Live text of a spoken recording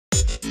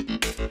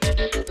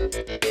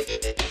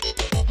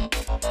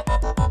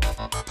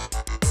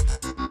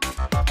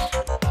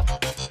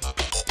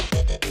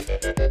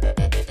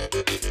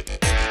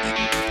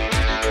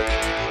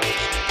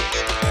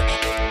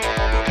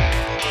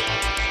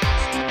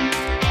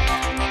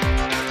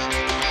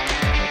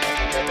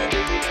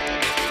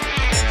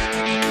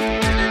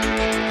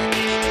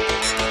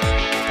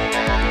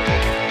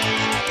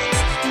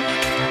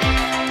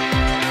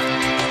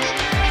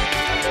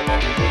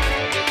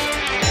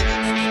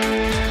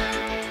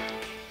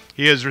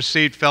He has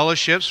received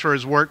fellowships for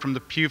his work from the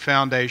Pew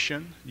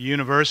Foundation, the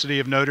University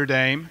of Notre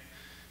Dame,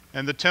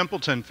 and the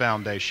Templeton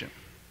Foundation.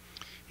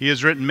 He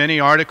has written many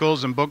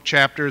articles and book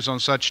chapters on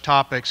such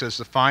topics as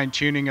the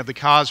fine-tuning of the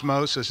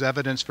cosmos as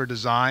evidence for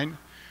design,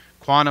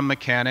 quantum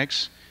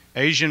mechanics,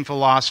 Asian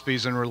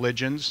philosophies and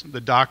religions,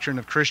 the doctrine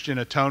of Christian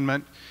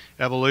atonement,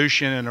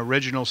 evolution and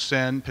original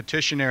sin,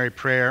 petitionary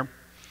prayer,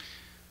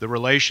 the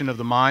relation of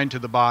the mind to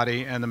the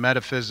body, and the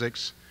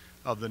metaphysics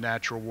of the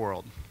natural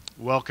world.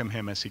 Welcome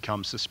him as he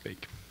comes to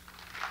speak.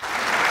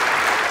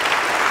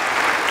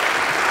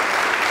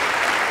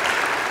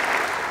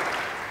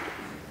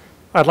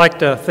 I'd like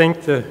to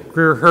thank the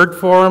Greer-Heard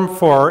Forum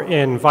for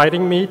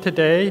inviting me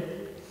today,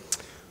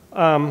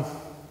 and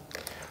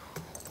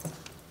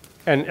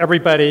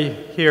everybody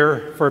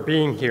here for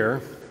being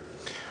here.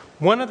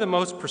 One of the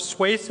most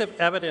persuasive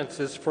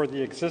evidences for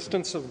the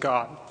existence of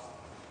God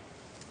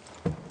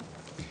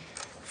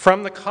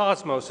from the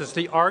cosmos is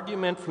the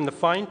argument from the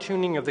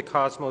fine-tuning of the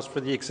cosmos for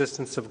the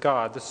existence of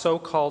God, the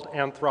so-called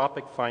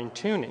anthropic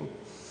fine-tuning.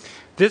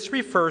 This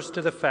refers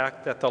to the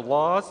fact that the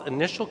laws,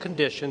 initial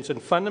conditions,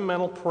 and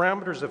fundamental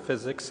parameters of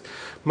physics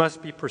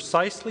must be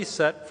precisely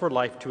set for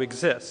life to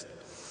exist.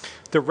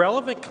 The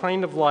relevant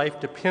kind of life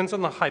depends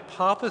on the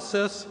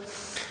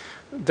hypothesis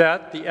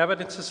that the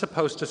evidence is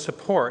supposed to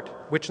support,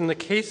 which in the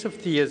case of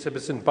theism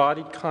is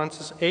embodied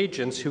conscious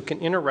agents who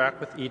can interact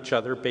with each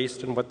other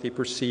based on what they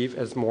perceive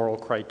as moral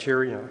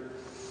criteria.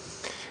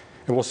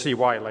 And we'll see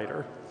why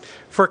later.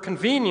 For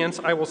convenience,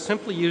 I will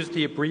simply use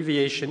the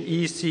abbreviation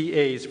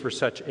ECAs for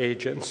such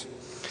agents.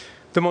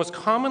 The most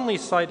commonly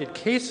cited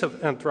case of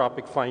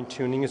anthropic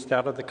fine-tuning is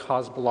that of the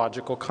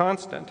cosmological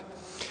constant.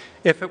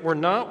 If it were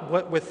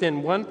not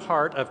within 1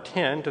 part of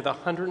 10 to the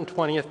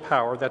 120th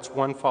power, that's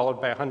 1 followed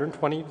by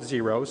 120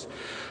 zeros,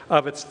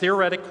 of its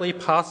theoretically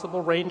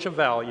possible range of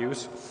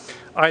values,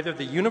 either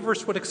the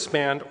universe would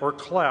expand or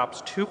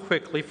collapse too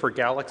quickly for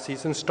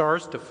galaxies and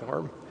stars to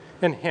form,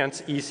 and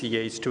hence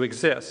ECAs to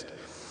exist.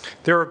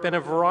 There have been a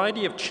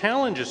variety of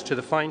challenges to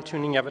the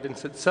fine-tuning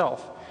evidence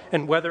itself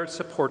and whether it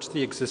supports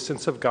the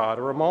existence of God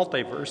or a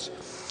multiverse.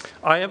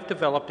 I have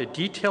developed a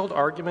detailed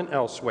argument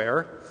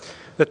elsewhere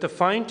that the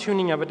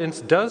fine-tuning evidence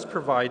does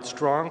provide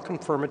strong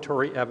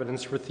confirmatory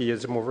evidence for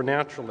theism over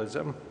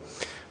naturalism.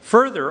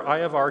 Further, I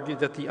have argued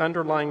that the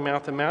underlying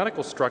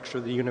mathematical structure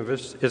of the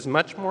universe is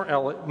much more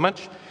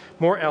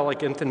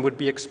elegant than would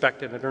be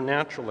expected under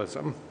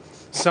naturalism,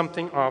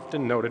 something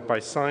often noted by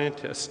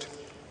scientists.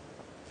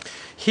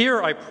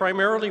 Here, I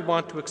primarily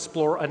want to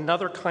explore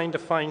another kind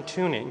of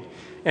fine-tuning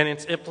and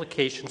its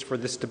implications for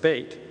this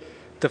debate,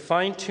 the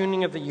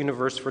fine-tuning of the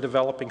universe for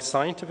developing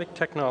scientific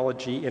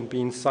technology and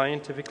being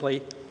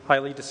scientifically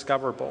highly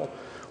discoverable,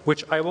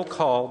 which I will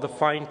call the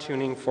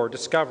fine-tuning for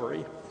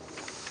discovery.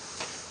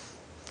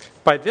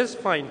 By this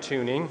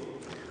fine-tuning,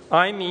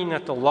 I mean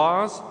that the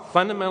laws,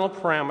 fundamental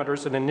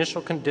parameters, and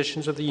initial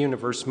conditions of the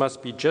universe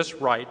must be just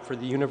right for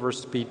the universe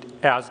to be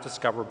as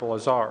discoverable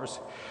as ours.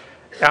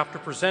 After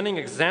presenting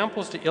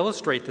examples to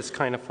illustrate this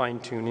kind of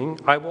fine-tuning,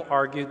 I will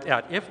argue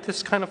that if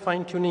this kind of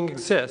fine-tuning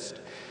exists,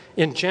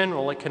 in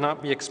general, it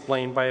cannot be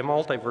explained by a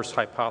multiverse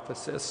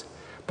hypothesis,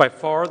 by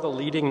far the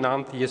leading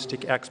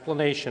non-theistic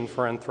explanation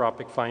for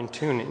anthropic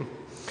fine-tuning.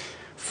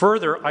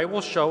 Further, I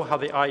will show how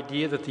the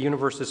idea that the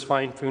universe is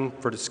fine-tuned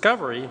for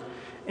discovery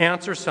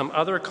answers some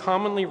other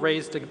commonly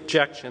raised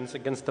objections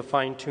against the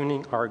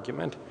fine-tuning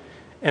argument.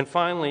 And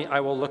finally,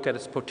 I will look at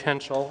its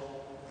potential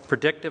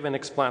predictive and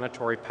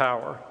explanatory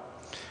power.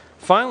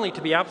 Finally,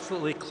 to be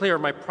absolutely clear,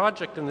 my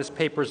project in this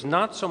paper is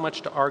not so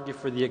much to argue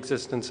for the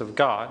existence of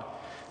God,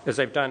 as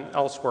I've done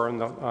elsewhere in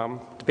the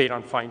debate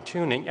on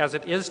fine-tuning, as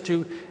it is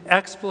to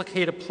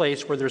explicate a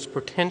place where there's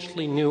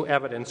potentially new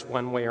evidence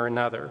one way or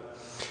another.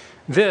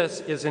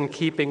 This is in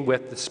keeping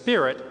with the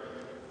spirit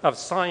of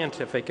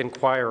scientific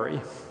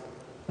inquiry.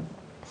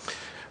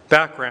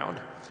 Background.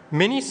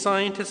 Many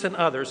scientists and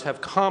others have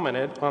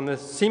commented on the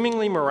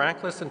seemingly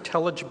miraculous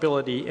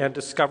intelligibility and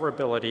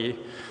discoverability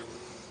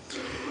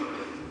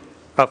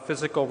of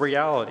physical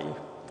reality.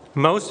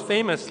 Most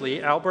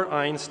famously, Albert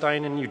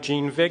Einstein and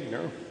Eugene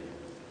Wigner.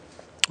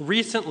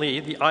 Recently,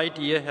 the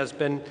idea has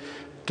been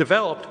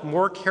developed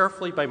more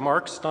carefully by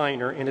Mark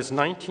Steiner in his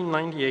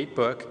 1998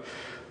 book,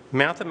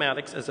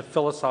 Mathematics as a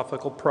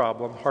Philosophical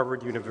Problem,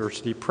 Harvard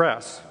University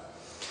Press.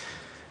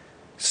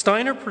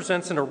 Steiner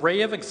presents an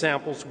array of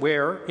examples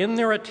where, in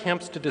their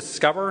attempts to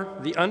discover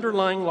the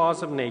underlying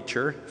laws of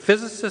nature,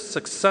 physicists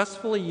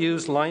successfully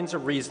use lines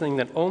of reasoning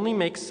that only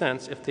make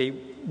sense if they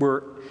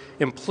were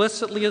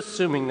implicitly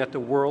assuming that the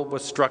world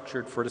was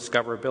structured for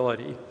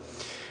discoverability.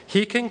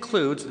 He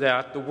concludes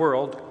that the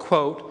world,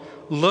 quote,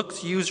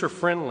 looks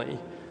user-friendly.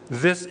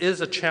 This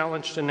is a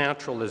challenge to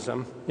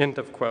naturalism, end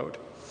of quote.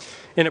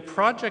 In a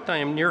project I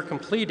am near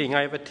completing,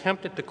 I have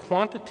attempted to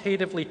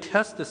quantitatively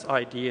test this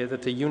idea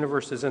that the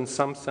universe is in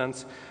some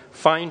sense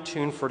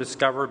fine-tuned for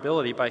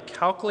discoverability by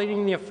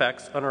calculating the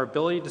effects on our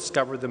ability to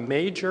discover the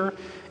major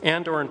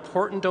and or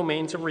important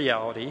domains of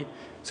reality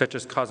such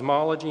as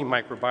cosmology,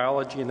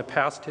 microbiology, and the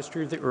past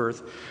history of the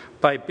Earth,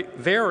 by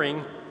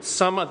varying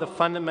some of the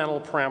fundamental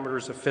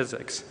parameters of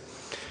physics.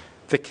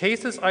 The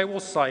cases I will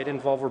cite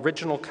involve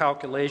original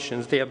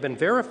calculations. They have been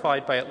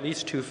verified by at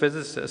least 2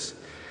 physicists.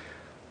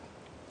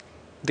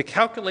 The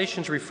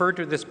calculations referred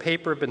to in this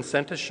paper have been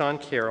sent to Sean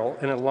Carroll,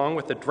 and along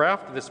with the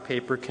draft of this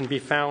paper can be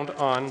found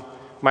on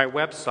my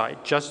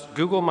website. Just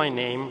Google my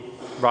name,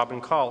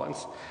 Robin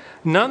Collins.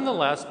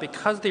 Nonetheless,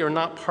 because they are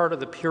not part of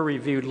the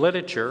peer-reviewed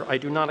literature, I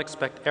do not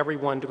expect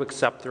everyone to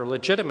accept their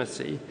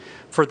legitimacy.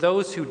 For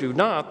those who do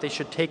not, they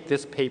should take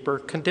this paper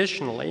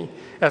conditionally,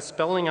 as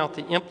spelling out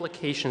the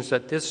implications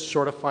that this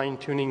sort of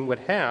fine-tuning would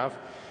have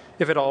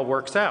if it all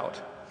works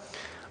out.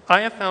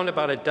 I have found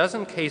about a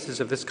dozen cases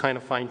of this kind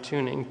of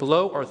fine-tuning.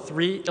 Below are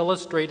 3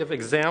 illustrative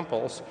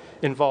examples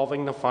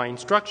involving the fine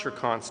structure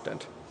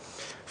constant.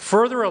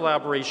 Further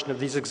elaboration of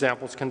these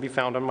examples can be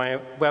found on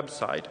my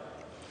website.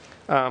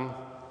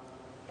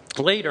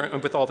 Later,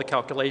 and with all the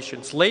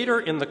calculations, later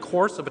in the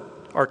course of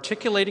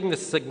articulating the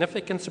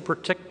significance of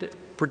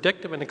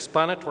predictive and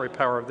explanatory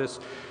power of this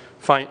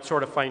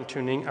sort of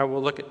fine-tuning, I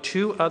will look at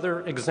 2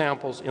 other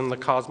examples in the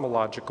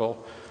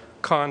cosmological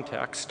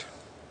context.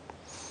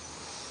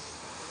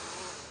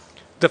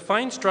 The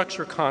fine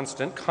structure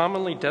constant,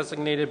 commonly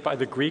designated by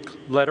the Greek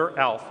letter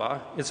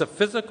alpha, is a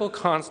physical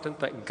constant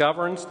that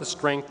governs the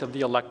strength of the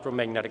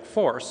electromagnetic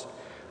force.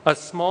 A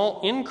small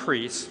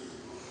increase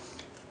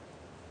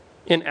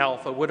in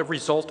alpha would have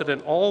resulted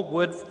in all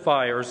wood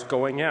fires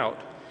going out.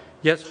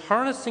 Yet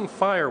harnessing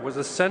fire was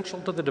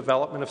essential to the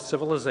development of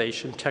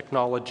civilization,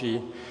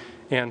 technology,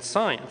 and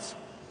science.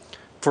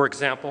 For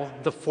example,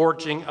 the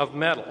forging of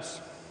metals.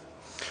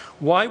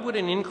 Why would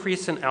an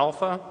increase in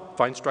alpha,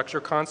 fine structure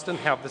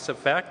constant, have this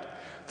effect?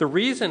 The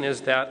reason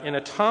is that in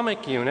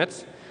atomic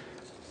units,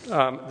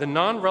 the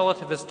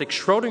non-relativistic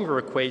Schrodinger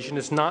equation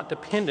is not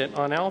dependent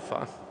on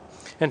alpha,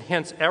 and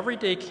hence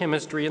everyday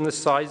chemistry and the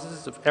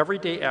sizes of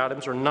everyday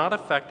atoms are not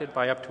affected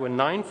by up to a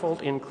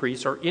 9-fold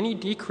increase or any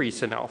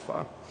decrease in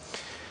alpha.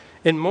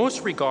 In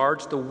most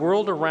regards, the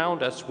world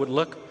around us would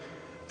look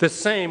the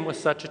same with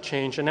such a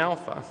change in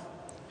alpha.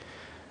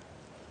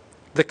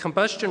 The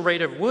combustion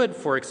rate of wood,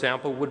 for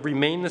example, would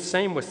remain the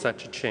same with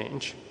such a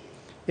change.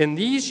 In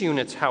these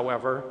units,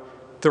 however,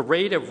 the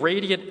rate of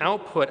radiant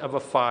output of a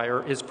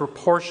fire is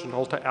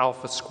proportional to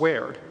alpha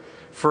squared.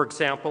 For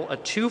example, a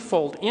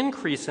 2-fold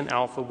increase in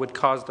alpha would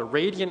cause the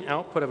radiant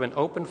output of an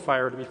open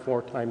fire to be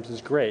 4 times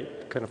as great,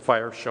 the kind of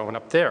fire shown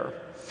up there.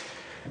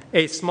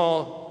 A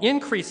small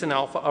increase in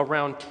alpha,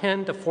 around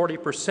 10 to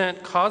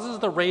 40%, causes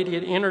the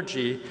radiant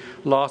energy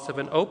loss of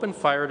an open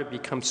fire to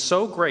become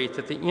so great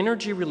that the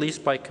energy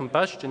released by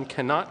combustion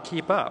cannot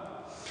keep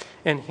up,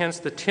 and hence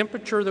the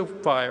temperature of the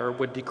fire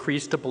would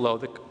decrease to below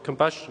the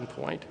combustion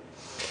point.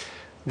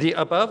 The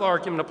above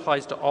argument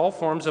applies to all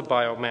forms of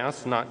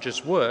biomass, not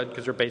just wood,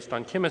 because they're based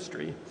on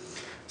chemistry.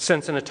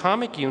 Since in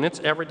atomic units,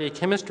 everyday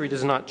chemistry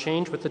does not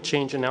change with the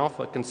change in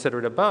alpha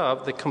considered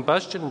above, the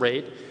combustion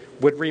rate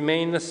would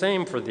remain the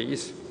same for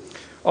these.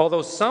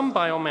 Although some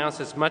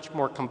biomass is much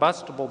more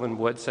combustible than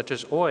wood, such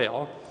as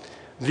oil,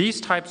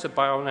 these types of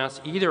biomass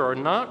either are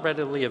not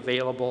readily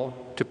available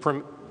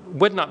to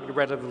would not be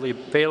readily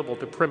available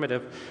to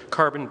primitive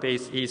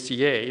carbon-based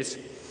ECAs,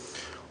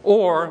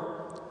 or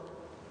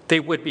they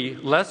would be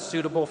less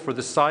suitable for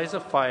the size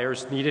of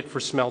fires needed for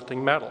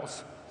smelting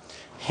metals.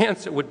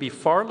 Hence, it would be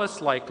far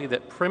less likely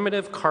that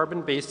primitive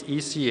carbon-based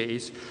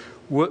ECAs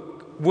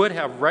would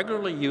have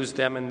regularly used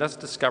them and thus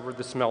discovered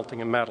the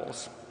smelting of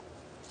metals.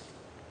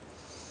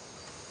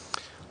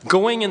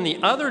 Going in the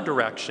other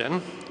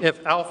direction,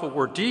 if alpha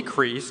were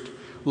decreased,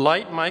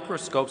 light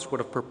microscopes would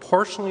have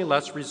proportionally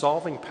less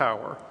resolving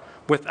power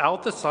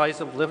without the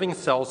size of living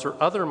cells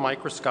or other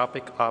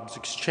microscopic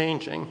objects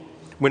changing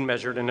when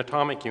measured in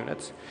atomic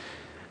units.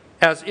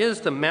 As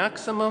is, the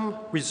maximum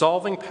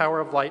resolving power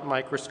of light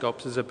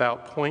microscopes is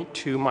about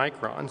 0.2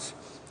 microns,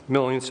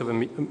 millionths of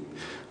a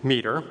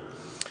meter,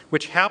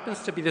 which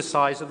happens to be the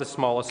size of the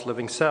smallest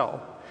living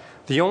cell.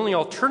 The only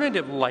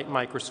alternative light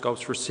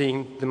microscopes for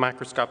seeing the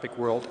microscopic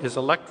world is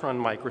electron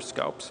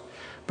microscopes.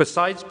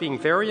 Besides being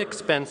very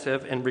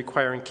expensive and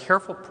requiring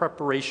careful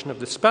preparation of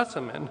the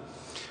specimen,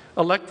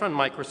 electron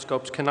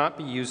microscopes cannot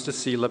be used to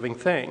see living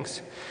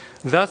things.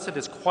 Thus, it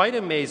is quite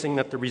amazing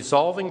that the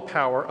resolving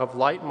power of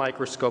light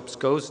microscopes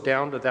goes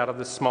down to that of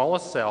the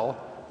smallest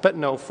cell, but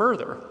no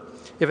further.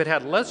 If it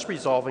had less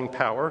resolving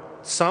power,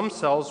 some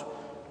cells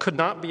could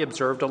not be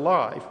observed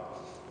alive.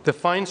 The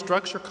fine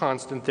structure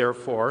constant,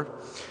 therefore,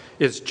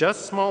 is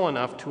just small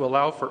enough to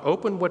allow for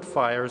open wood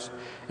fires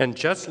and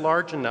just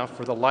large enough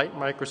for the light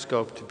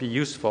microscope to be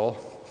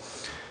useful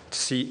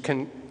so it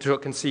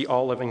can see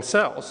all living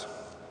cells.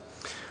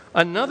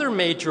 Another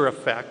major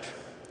effect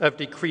of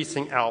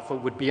decreasing alpha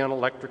would be on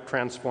electric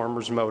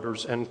transformers,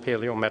 motors, and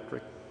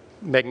paleometric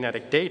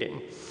magnetic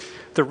dating.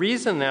 The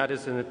reason that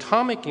is in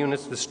atomic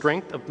units, the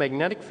strength of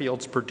magnetic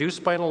fields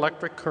produced by an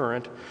electric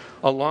current,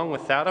 along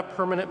with that of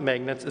permanent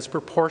magnets, is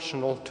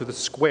proportional to the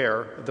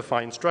square of the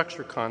fine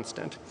structure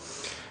constant.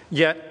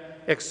 Yet,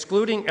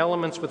 excluding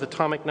elements with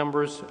atomic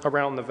numbers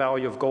around the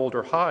value of gold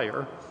or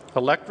higher,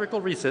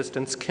 electrical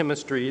resistance,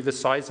 chemistry, the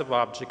size of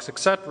objects,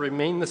 etc.,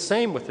 remain the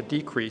same with a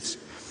decrease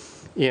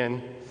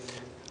in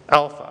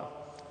alpha.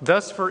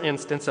 Thus, for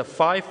instance, a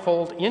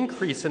 5-fold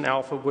increase in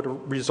alpha would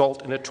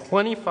result in a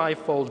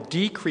 25-fold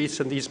decrease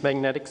in these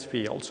magnetic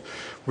fields,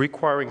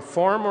 requiring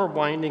far more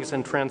windings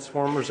and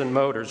transformers and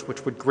motors,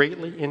 which would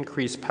greatly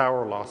increase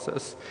power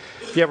losses.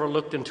 If you ever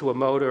looked into a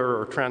motor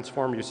or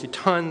transformer, you see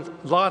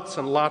lots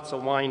and lots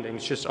of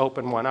windings. Just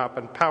open one up,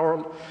 and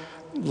power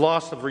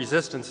loss of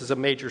resistance is a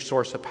major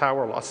source of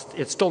power loss.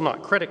 It's still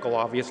not critical,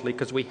 obviously,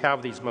 because we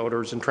have these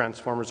motors and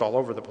transformers all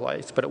over the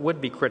place, but it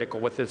would be critical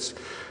with this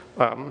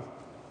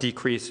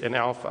decrease in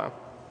alpha.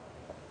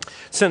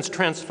 Since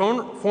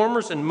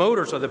transformers and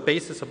motors are the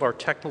basis of our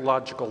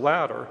technological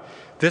ladder,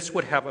 this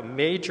would have a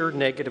major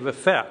negative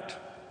effect.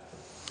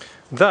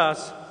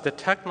 Thus, the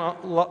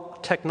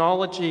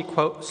technology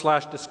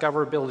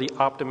 /discoverability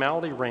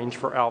optimality range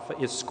for alpha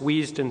is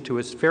squeezed into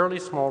a fairly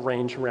small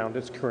range around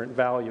its current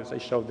values. I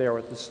showed there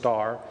with the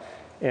star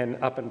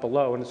and up and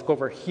below, and it's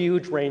over a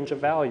huge range of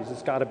values.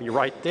 It's got to be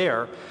right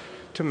there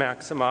to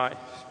maximize,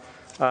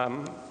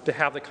 to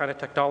have the kind of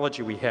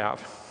technology we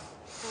have.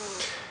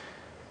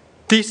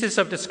 Thesis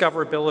of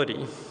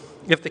discoverability.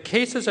 If the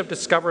cases of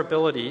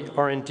discoverability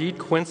are indeed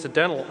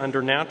coincidental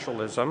under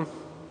naturalism,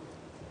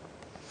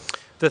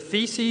 the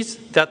thesis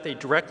that they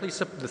directly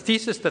support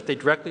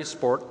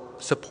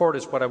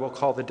is what I will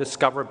call the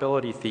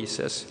discoverability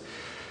thesis.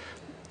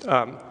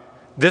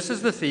 This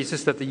is the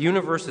thesis that the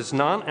universe is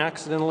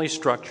non-accidentally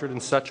structured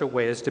in such a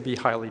way as to be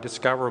highly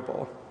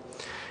discoverable.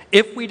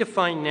 If we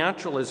define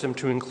naturalism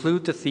to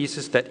include the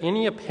thesis that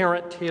any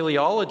apparent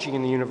teleology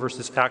in the universe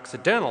is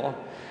accidental,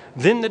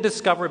 then the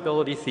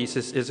discoverability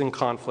thesis is in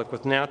conflict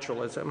with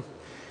naturalism.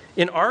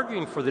 In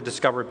arguing for the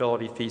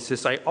discoverability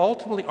thesis, I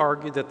ultimately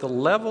argue that the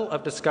level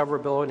of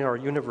discoverability in our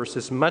universe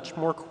is much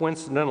more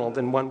coincidental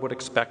than one would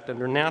expect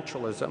under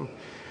naturalism.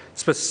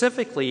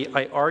 Specifically,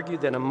 I argue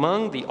that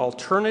among the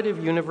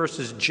alternative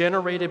universes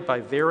generated by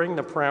varying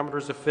the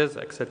parameters of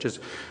physics, such as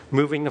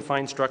moving the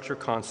fine structure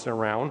constant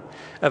around,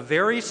 a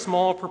very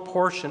small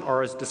proportion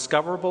are as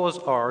discoverable as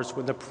ours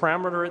when the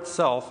parameter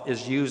itself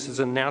is used as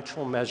a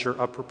natural measure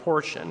of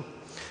proportion.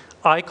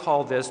 I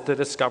call this the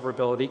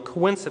discoverability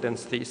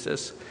coincidence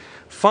thesis.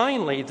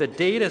 Finally, the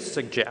data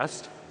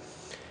suggest,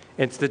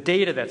 it's the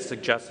data that's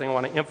suggesting, I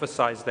want to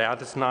emphasize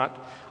that, it's not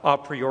a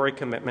priori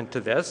commitment to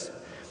this,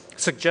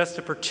 suggests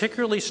a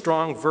particularly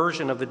strong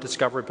version of the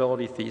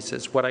discoverability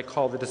thesis, what I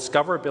call the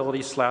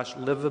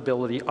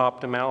discoverability/livability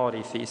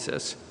optimality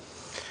thesis.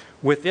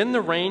 Within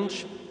the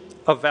range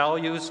of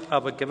values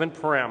of a given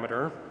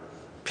parameter,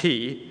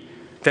 P,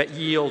 that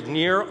yield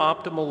near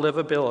optimal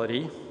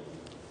livability, you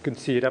can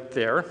see it up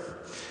there,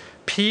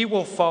 P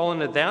will fall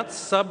into that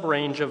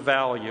sub-range of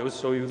values.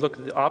 So you look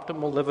at the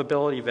optimal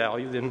livability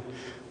value, then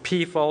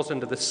P falls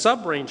into the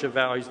sub-range of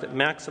values that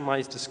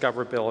maximize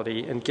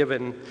discoverability and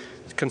given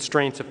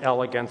constraints of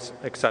elegance,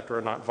 etc.,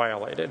 are not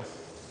violated.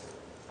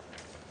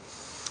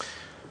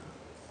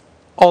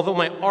 Although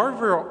my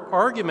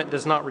argument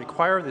does not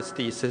require this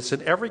thesis,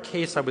 in every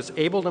case I was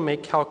able to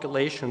make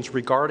calculations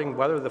regarding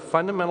whether the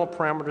fundamental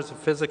parameters of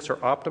physics are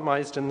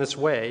optimized in this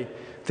way,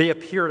 they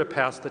appear to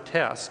pass the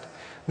test.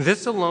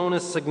 This alone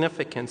is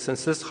significant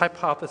since this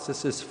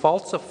hypothesis is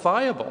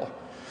falsifiable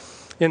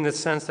in the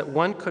sense that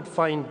one could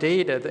find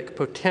data that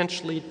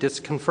potentially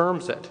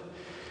disconfirms it.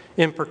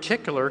 In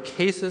particular,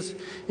 cases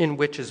in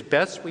which, as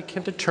best we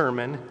can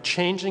determine,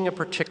 changing a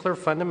particular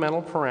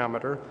fundamental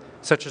parameter,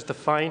 such as the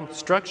fine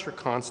structure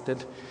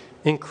constant,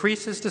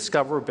 increases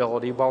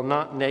discoverability while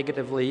not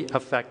negatively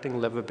affecting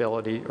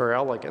livability or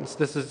elegance.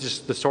 This is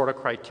just the sort of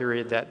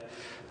criteria that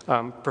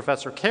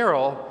Professor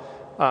Carroll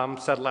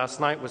said last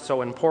night was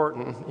so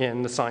important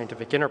in the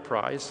scientific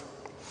enterprise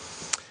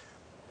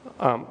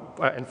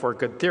and for a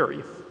good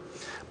theory.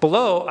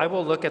 Below, I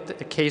will look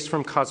at a case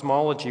from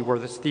cosmology where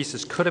this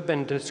thesis could have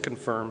been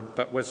disconfirmed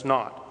but was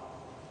not.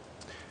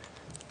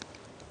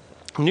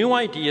 New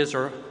ideas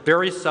are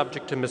very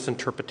subject to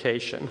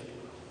misinterpretation.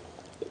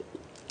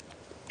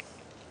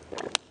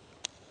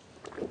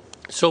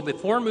 So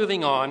before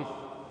moving on,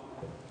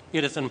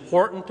 it is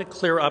important to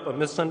clear up a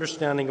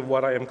misunderstanding of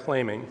what I am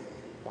claiming.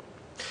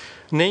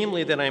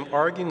 Namely, that I am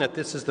arguing that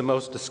this is the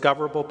most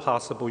discoverable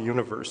possible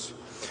universe.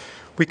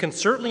 We can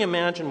certainly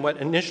imagine what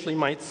initially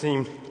might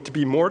seem to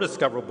be more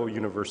discoverable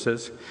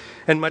universes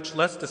and much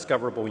less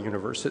discoverable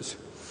universes.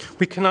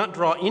 We cannot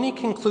draw any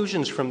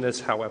conclusions from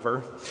this,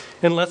 however,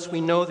 unless we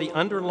know the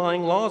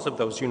underlying laws of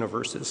those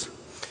universes.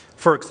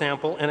 For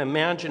example, an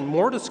imagined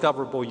more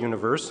discoverable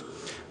universe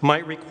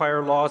might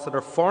require laws that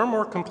are far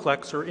more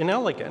complex or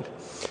inelegant,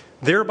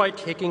 thereby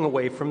taking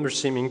away from their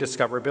seeming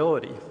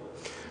discoverability.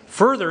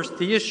 Further,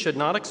 theists should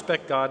not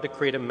expect God to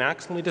create a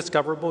maximally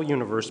discoverable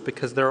universe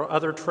because there are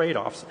other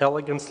trade-offs,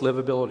 elegance,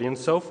 livability, and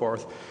so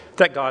forth,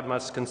 that God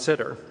must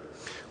consider.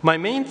 My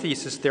main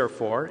thesis,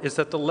 therefore, is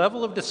that the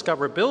level of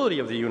discoverability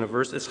of the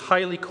universe is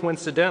highly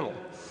coincidental,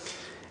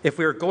 If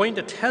we are going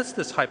to test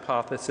this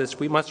hypothesis,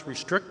 we must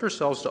restrict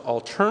ourselves to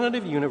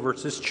alternative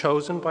universes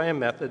chosen by a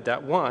method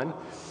that, one,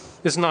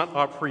 is not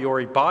a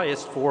priori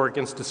biased for or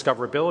against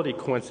discoverability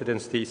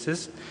coincidence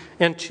thesis,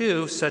 and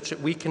two, such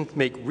that we can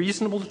make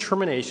reasonable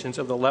determinations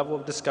of the level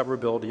of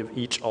discoverability of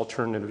each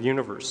alternative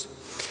universe.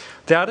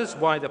 That is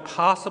why the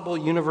possible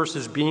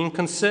universes being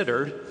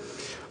considered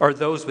are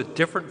those with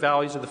different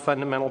values of the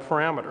fundamental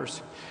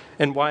parameters,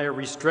 and why I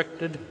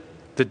restricted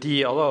the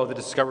DLO, the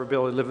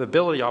discoverability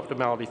livability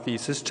optimality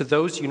thesis, to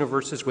those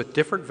universes with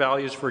different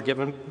values for a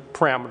given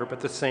parameter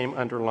but the same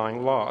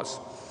underlying laws.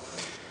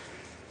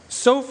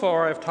 So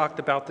far, I've talked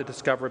about the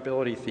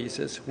discoverability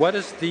thesis. What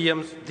is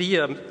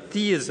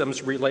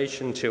theism's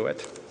relation to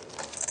it?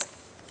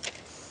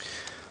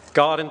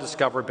 God and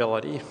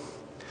discoverability.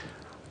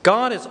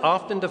 God is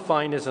often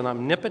defined as an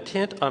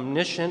omnipotent,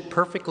 omniscient,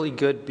 perfectly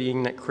good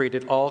being that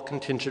created all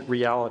contingent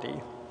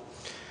reality.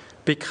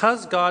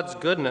 Because God's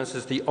goodness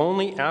is the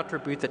only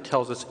attribute that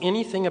tells us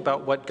anything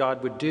about what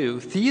God would do,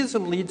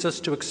 theism leads us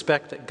to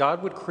expect that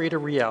God would create a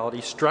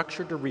reality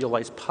structured to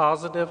realize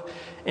positive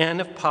and,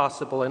 if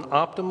possible, an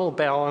optimal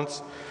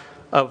balance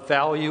of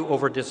value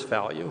over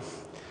disvalue.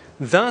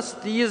 Thus,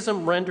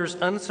 theism renders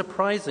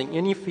unsurprising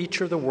any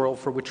feature of the world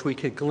for which we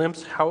could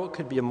glimpse how it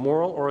could be a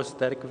moral or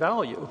aesthetic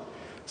value,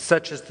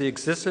 such as the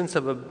existence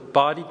of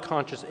embodied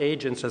conscious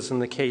agents, as in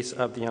the case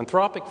of the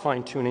anthropic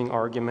fine-tuning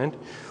argument,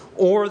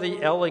 or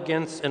the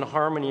elegance and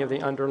harmony of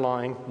the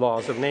underlying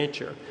laws of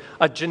nature.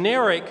 A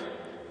generic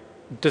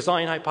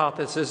design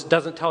hypothesis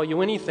doesn't tell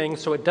you anything,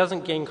 so it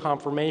doesn't gain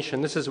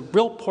confirmation. This is a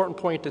real important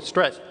point to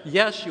stress.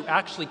 Yes, you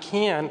actually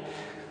can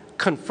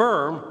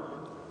confirm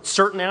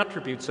certain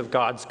attributes of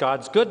God's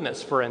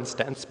goodness, for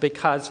instance,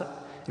 because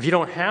if you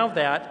don't have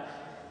that,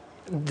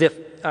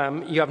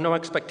 you have no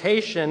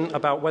expectation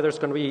about whether it's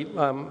going to be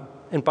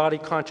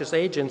embodied conscious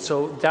agents,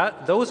 so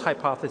those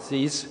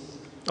hypotheses,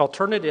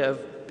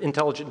 alternative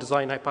intelligent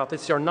design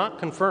hypotheses, are not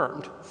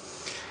confirmed.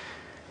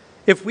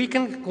 If we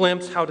can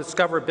glimpse how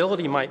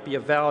discoverability might be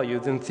of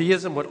value, then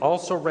theism would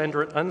also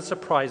render it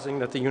unsurprising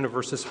that the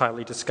universe is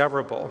highly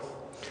discoverable.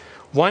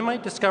 Why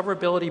might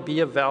discoverability be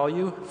of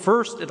value?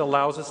 First, it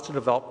allows us to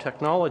develop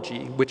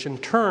technology, which in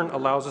turn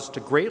allows us to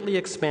greatly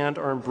expand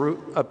our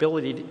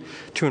ability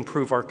to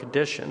improve our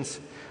conditions.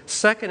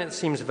 Second, it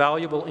seems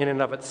valuable in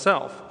and of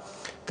itself.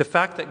 The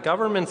fact that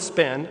governments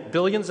spend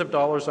billions of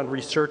dollars on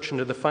research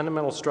into the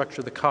fundamental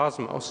structure of the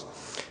cosmos,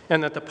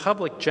 and that the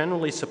public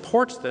generally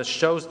supports this,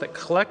 shows that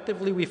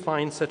collectively we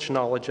find such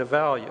knowledge of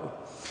value.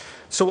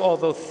 So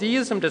although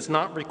theism does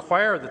not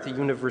require that the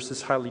universe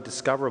is highly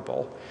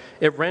discoverable,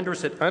 it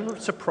renders it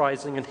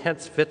unsurprising and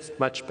hence fits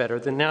much better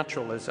than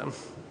naturalism.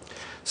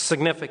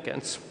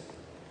 Significance.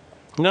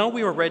 Now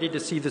we are ready to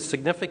see the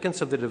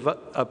significance of the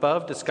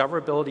above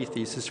discoverability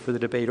thesis for the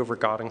debate over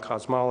God and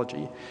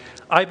cosmology.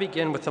 I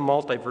begin with the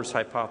multiverse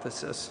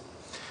hypothesis.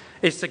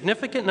 A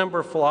significant number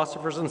of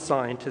philosophers and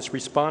scientists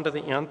respond to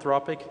the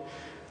anthropic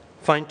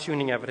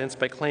fine-tuning evidence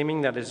by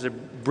claiming that it is a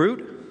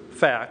brute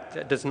fact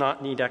that does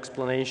not need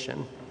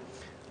explanation.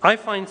 I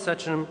find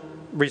such a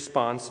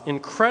response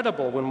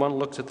incredible when one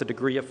looks at the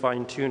degree of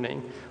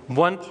fine-tuning.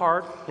 1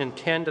 part in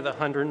 10 to the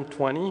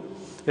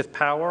 120th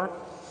power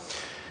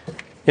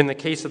in the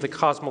case of the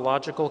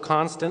cosmological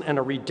constant, and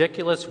a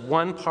ridiculous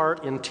 1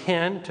 part in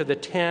 10 to the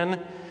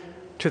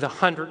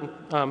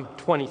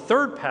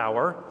 123rd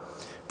power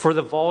for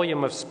the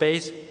volume of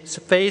phase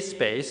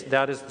space,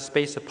 that is the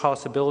space of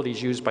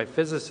possibilities used by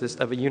physicists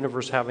of a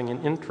universe having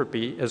an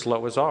entropy as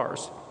low as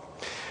ours.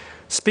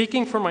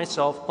 Speaking for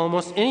myself,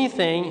 almost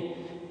anything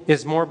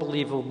is more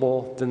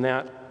believable than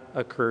that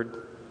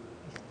occurred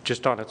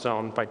just on its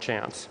own by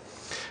chance.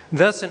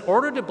 Thus, in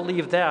order to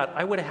believe that,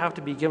 I would have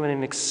to be given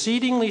an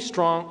exceedingly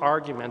strong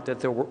argument that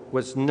there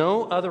was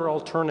no other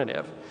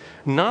alternative,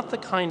 not the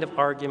kind of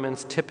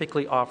arguments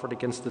typically offered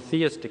against the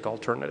theistic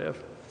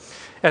alternative.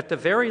 At the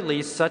very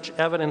least, such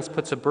evidence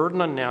puts a burden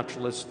on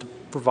naturalists to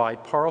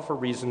provide powerful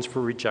reasons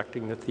for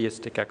rejecting the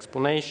theistic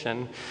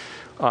explanation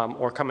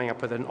or coming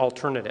up with an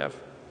alternative.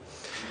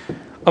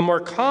 A more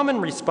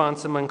common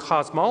response among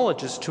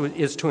cosmologists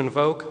is to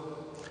invoke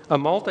a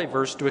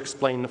multiverse to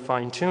explain the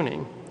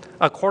fine-tuning.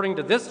 According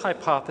to this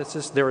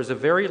hypothesis, there is a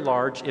very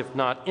large, if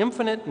not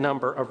infinite,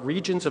 number of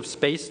regions of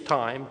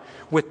space-time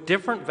with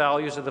different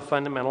values of the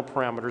fundamental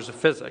parameters of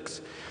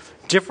physics,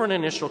 different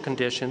initial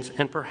conditions,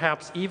 and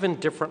perhaps even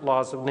different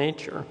laws of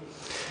nature.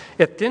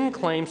 It then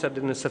claims that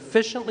in a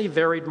sufficiently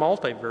varied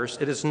multiverse,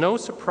 it is no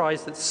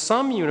surprise that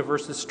some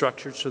universe is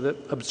structured so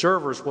that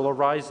observers will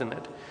arise in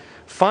it.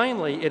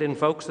 Finally, it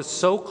invokes the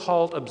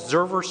so-called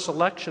observer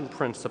selection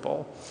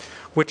principle,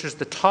 which is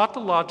the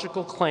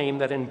tautological claim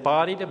that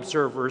embodied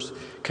observers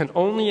can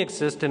only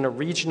exist in a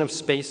region of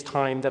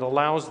space-time that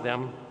allows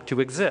them to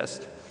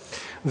exist.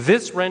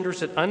 This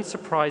renders it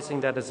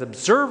unsurprising that as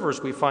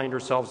observers we find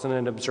ourselves in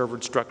an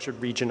observer-structured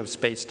region of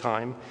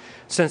space-time,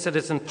 since it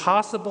is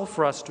impossible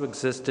for us to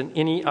exist in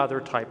any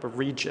other type of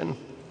region.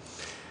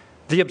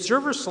 The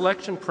observer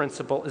selection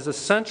principle is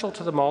essential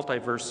to the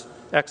multiverse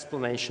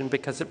explanation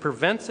because it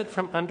prevents it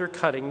from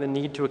undercutting the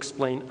need to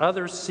explain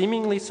other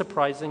seemingly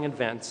surprising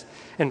events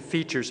and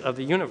features of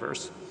the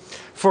universe.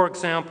 For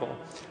example,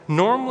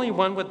 normally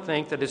one would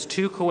think that it's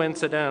too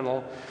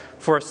coincidental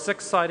for a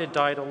six-sided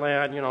die to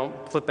land,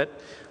 flip it,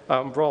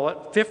 roll it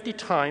 50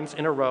 times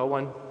in a row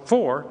on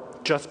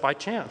 4 just by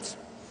chance.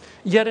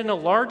 Yet in a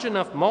large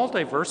enough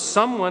multiverse,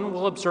 someone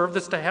will observe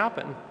this to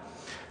happen.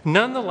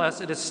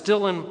 Nonetheless, it is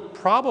still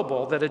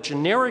improbable that a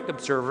generic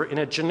observer in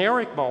a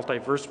generic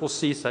multiverse will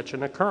see such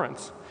an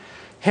occurrence.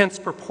 Hence,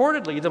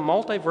 purportedly, the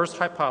multiverse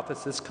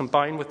hypothesis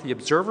combined with the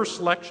observer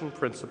selection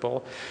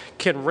principle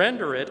can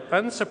render it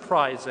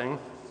unsurprising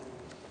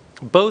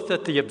both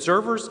that the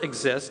observers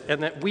exist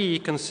and that we,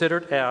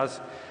 considered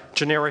as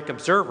generic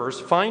observers,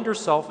 find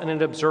ourselves in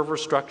an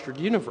observer-structured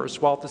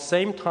universe, while at the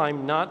same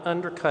time not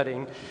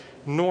undercutting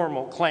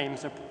normal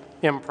claims of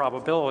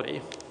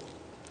improbability.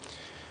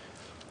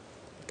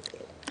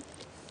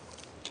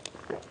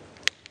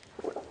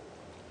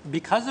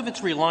 Because of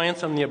its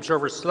reliance on the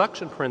observer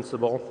selection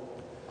principle,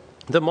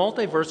 the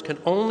multiverse can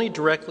only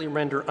directly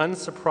render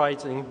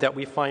unsurprising that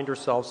we find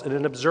ourselves in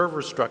an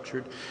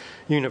observer-structured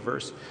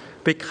universe.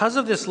 Because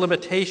of this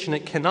limitation,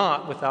 it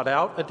cannot,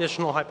 without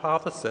additional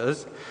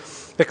hypothesis,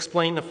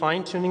 explain the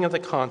fine-tuning of the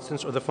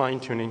constants or the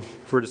fine-tuning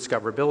for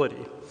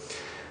discoverability.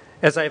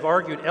 As I've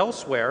argued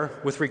elsewhere,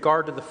 with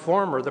regard to the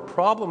former, the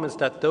problem is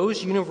that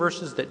those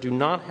universes that do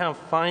not have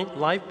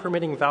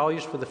life-permitting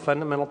values for the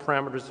fundamental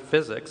parameters of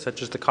physics,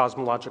 such as the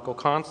cosmological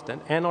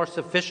constant, and are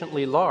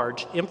sufficiently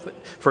large,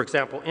 for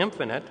example,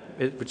 infinite,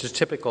 which is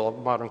typical of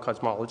modern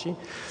cosmology,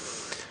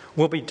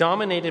 will be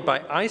dominated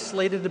by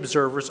isolated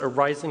observers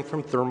arising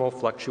from thermal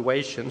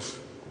fluctuations,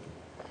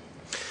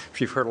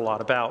 which you've heard a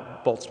lot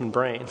about, Boltzmann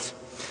brains.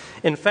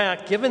 In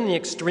fact, given the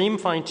extreme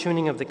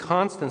fine-tuning of the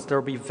constants, there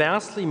will be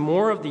vastly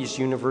more of these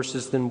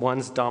universes than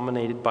ones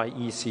dominated by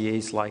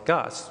ECAs like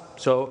us.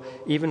 So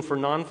even for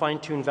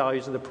non-fine-tuned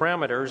values of the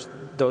parameters,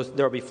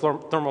 there will be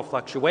thermal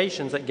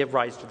fluctuations that give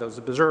rise to those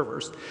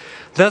observers.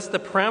 Thus, the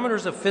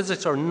parameters of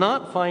physics are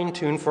not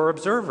fine-tuned for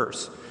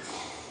observers,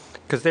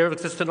 because they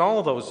exist in all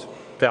of those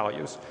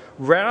values.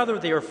 Rather,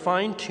 they are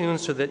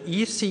fine-tuned so that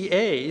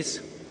ECAs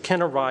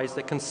can arise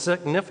that can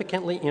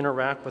significantly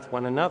interact with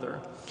one another.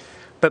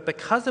 But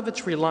because of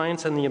its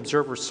reliance on the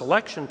observer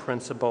selection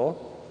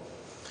principle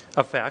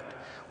effect,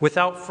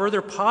 without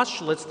further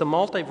postulates, the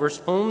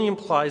multiverse only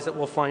implies that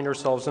we'll find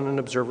ourselves in an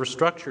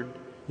observer-structured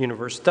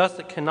universe. Thus,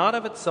 it cannot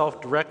of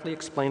itself directly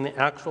explain the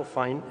actual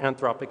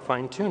anthropic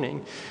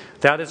fine-tuning.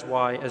 That is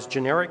why, as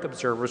generic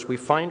observers, we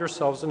find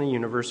ourselves in a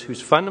universe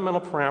whose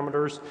fundamental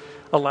parameters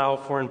allow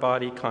for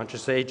embodied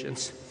conscious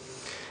agents.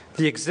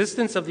 The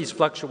existence of these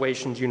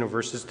fluctuations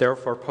universes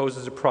therefore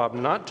poses a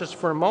problem not just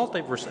for a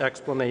multiverse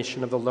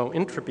explanation of the low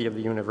entropy of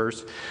the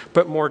universe,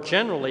 but more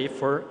generally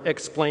for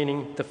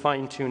explaining the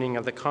fine-tuning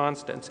of the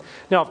constants.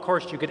 Now, of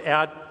course, you could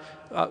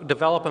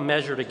develop a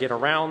measure to get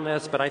around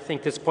this, but I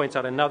think this points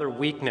out another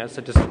weakness.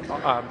 It's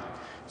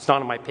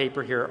not in my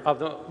paper here, of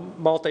the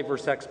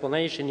multiverse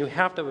explanation. You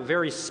have to have a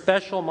very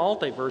special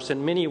multiverse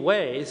in many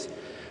ways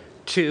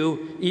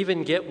to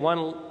even get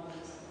one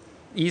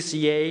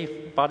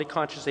ECA, body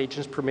conscious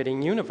agents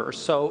permitting universe.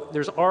 So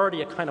there's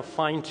already a kind of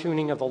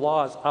fine-tuning of the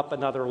laws up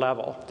another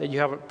level, that you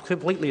haven't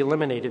completely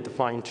eliminated the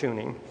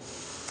fine-tuning.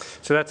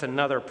 So that's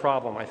another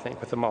problem, I think,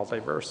 with the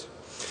multiverse.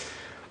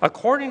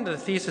 According to the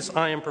thesis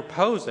I am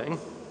proposing,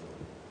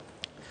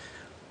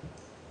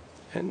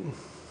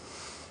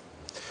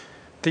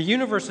 the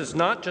universe is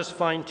not just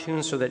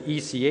fine-tuned so that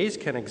ECAs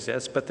can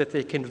exist, but that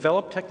they can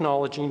develop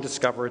technology and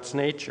discover its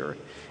nature.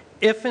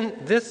 If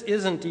this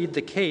is indeed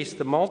the case,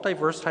 the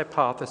multiverse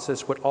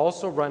hypothesis would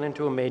also run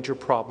into a major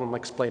problem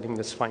explaining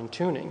this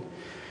fine-tuning.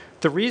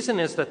 The reason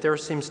is that there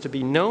seems to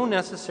be no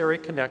necessary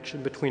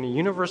connection between a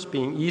universe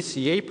being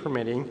ECA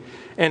permitting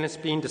and its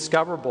being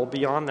discoverable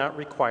beyond that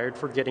required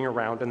for getting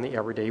around in the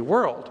everyday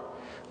world.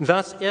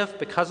 Thus, if,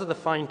 because of the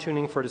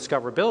fine-tuning for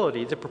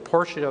discoverability, the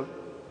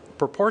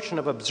proportion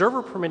of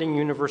observer-permitting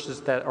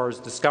universes that are as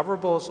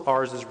discoverable as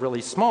ours is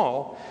really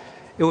small,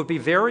 it would be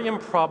very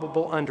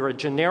improbable under a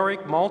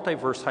generic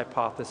multiverse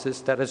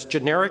hypothesis that as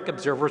generic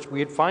observers we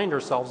would find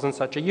ourselves in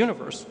such a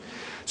universe.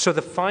 So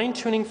the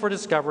fine-tuning for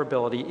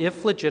discoverability,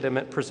 if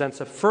legitimate, presents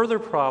a further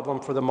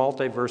problem for the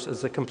multiverse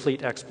as a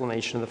complete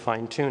explanation of the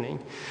fine-tuning.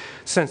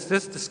 Since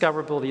this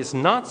discoverability is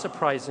not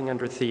surprising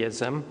under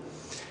theism,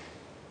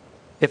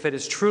 if it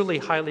is truly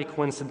highly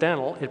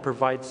coincidental, it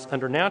provides,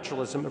 under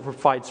naturalism, it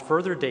provides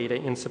further data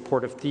in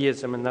support of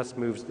theism and thus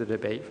moves the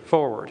debate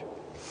forward.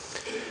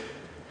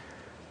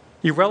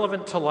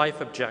 Irrelevant to life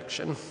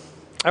objection.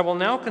 I will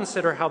now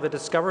consider how the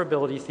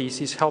discoverability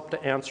theses help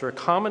to answer a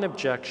common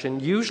objection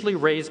usually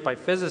raised by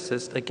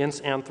physicists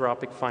against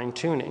anthropic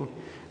fine-tuning.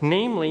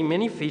 Namely,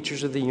 many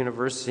features of the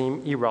universe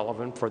seem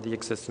irrelevant for the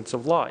existence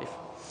of life.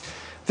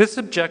 This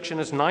objection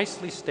is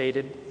nicely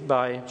stated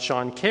by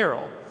Sean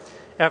Carroll.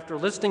 After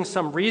listing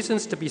some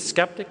reasons to be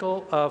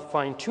skeptical of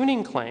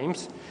fine-tuning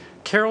claims,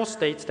 Carroll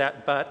states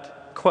that,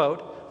 but,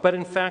 quote, but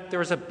in fact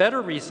there is a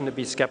better reason to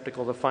be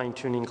skeptical of the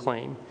fine-tuning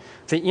claim.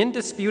 The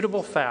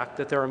indisputable fact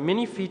that there are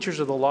many features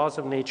of the laws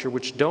of nature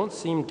which don't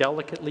seem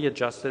delicately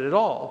adjusted at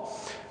all,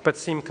 but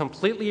seem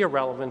completely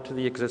irrelevant to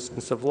the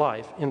existence of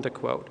life, end of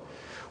quote.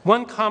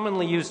 One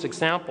commonly used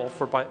example,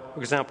 for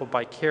example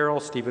by Carroll,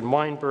 Stephen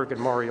Weinberg, and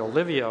Mario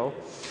Livio,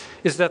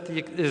 is that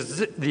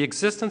the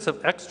existence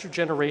of extra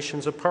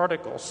generations of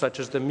particles, such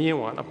as the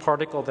muon, a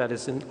particle that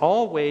is in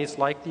all ways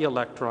like the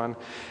electron,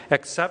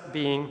 except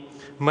being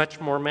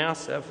much more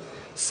massive.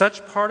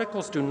 Such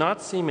particles do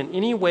not seem in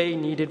any way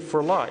needed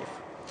for life.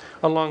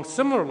 Along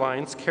similar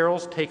lines, Carroll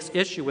takes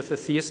issue with the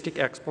theistic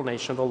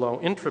explanation of the low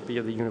entropy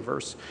of the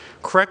universe,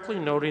 correctly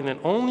noting that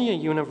only a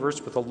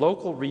universe with a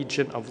local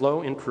region of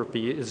low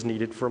entropy is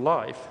needed for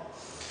life.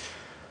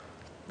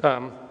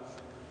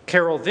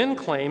 Carroll then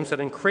claims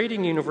that in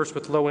creating a universe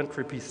with low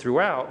entropy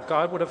throughout,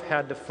 God would have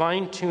had to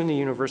fine-tune the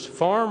universe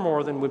far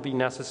more than would be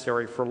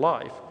necessary for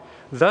life.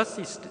 Thus,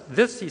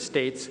 he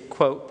states,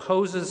 quote,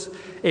 poses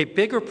a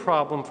bigger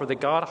problem for the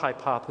God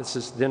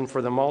hypothesis than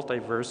for the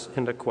multiverse,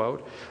 end of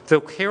quote,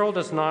 though Carroll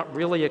does not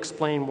really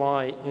explain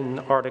why in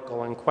the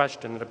article in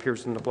question that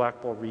appears in the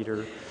Black Bull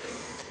Reader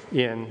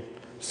in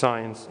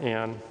Science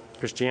and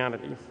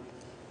Christianity.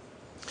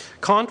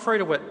 Contrary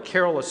to what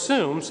Carroll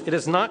assumes, it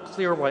is not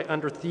clear why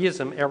under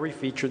theism every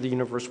feature of the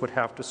universe would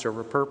have to serve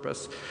a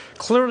purpose.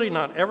 Clearly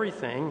not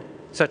everything,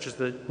 such as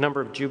the number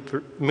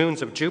of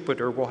moons of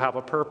Jupiter, will have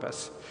a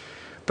purpose.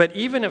 But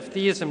even if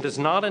theism does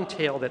not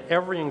entail that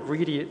every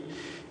ingredient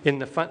in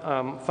the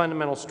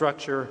fundamental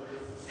structure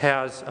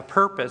has a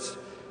purpose,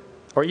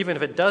 or even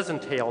if it does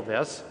entail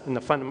this,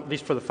 at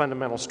least for the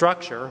fundamental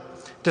structure,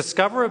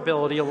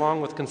 discoverability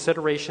along with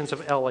considerations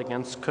of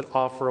elegance could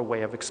offer a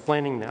way of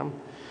explaining them.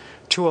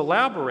 To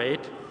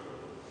elaborate,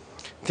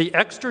 the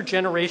extra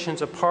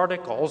generations of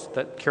particles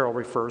that Carroll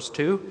refers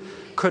to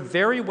could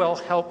very well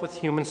help with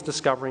humans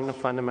discovering the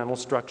fundamental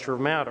structure of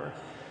matter.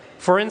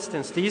 For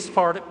instance, these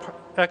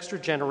extra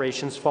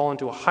generations fall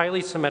into a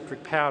highly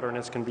symmetric pattern,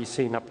 as can be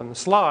seen up on the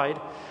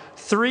slide.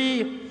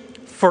 3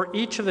 for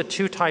each of the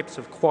 2 types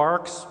of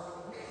quarks,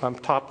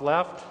 top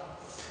left,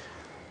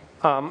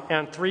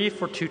 and 3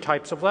 for 2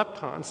 types of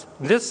leptons.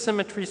 This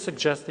symmetry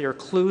suggests they are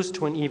clues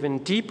to an even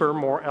deeper,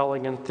 more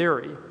elegant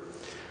theory.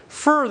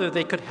 Further,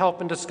 they could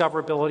help in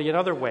discoverability in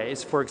other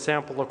ways. For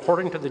example,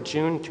 according to the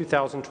June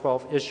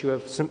 2012 issue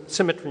of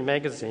Symmetry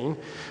magazine,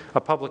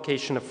 a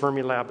publication of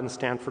Fermilab and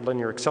Stanford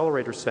Linear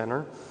Accelerator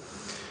Center,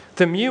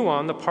 the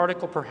muon, the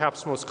particle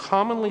perhaps most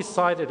commonly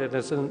cited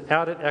as an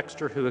added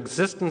extra whose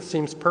existence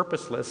seems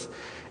purposeless,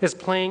 is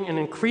playing an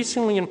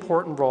increasingly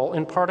important role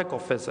in particle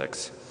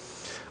physics.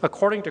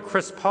 According to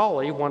Chris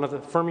Pauly, one of the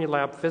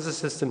Fermilab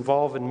physicists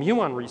involved in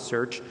muon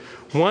research,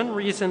 one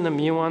reason the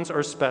muons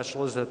are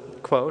special is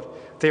that,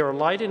 quote, they are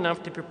light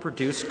enough to be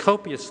produced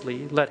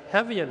copiously, yet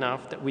heavy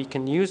enough that we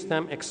can use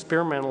them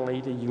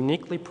experimentally to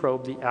uniquely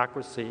probe the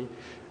accuracy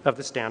of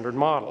the standard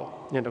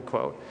model, end of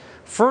quote.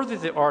 Further,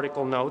 the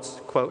article notes,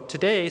 quote,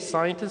 today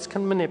scientists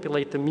can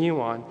manipulate the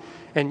muon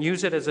and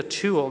use it as a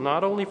tool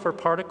not only for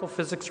particle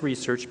physics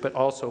research, but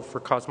also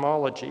for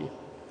cosmology,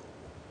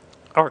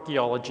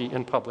 archaeology,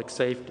 and public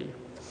safety.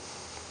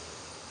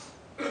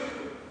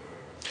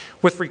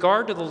 With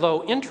regard to the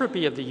low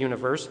entropy of the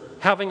universe,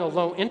 having a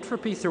low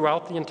entropy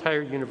throughout the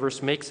entire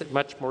universe makes it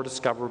much more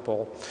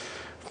discoverable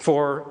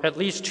for at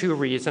least 2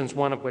 reasons,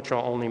 one of which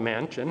I'll only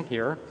mention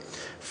here.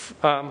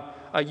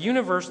 A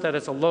universe that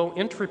has a low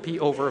entropy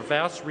over a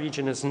vast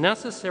region is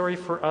necessary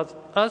for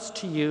us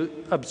to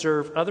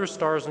observe other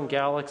stars and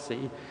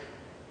galaxies,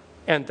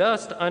 and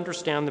thus to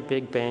understand the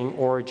Big Bang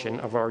origin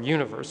of our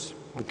universe.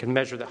 We can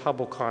measure the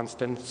Hubble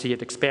constant, see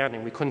it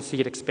expanding. We couldn't see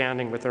it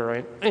expanding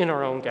in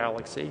our own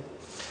galaxy.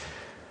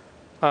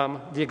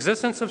 The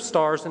existence of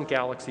stars and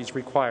galaxies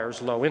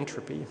requires low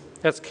entropy.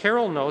 As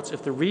Carroll notes,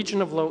 if the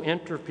region of low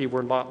entropy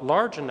were not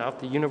large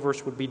enough, the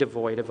universe would be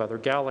devoid of other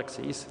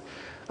galaxies.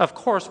 Of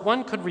course,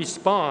 one could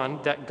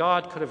respond that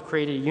God could have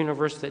created a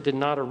universe that did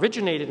not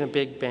originate in a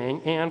Big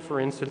Bang and, for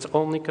instance,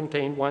 only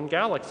contained one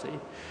galaxy.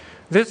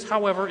 This,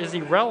 however, is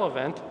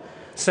irrelevant,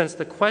 since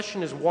the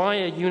question is why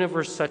a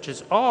universe such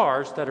as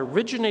ours that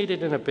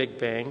originated in a Big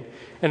Bang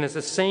and has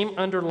the same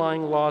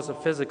underlying laws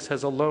of physics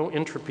has a low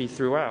entropy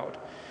throughout.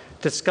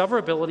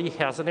 Discoverability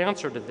has an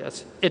answer to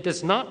this. It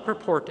does not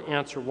purport to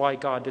answer why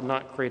God did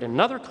not create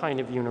another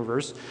kind of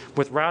universe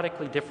with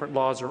radically different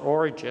laws or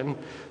origin,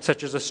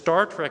 such as a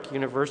Star Trek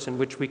universe in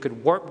which we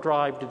could warp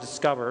drive to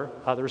discover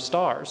other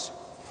stars.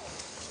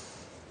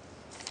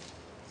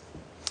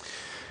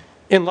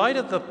 In light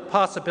of the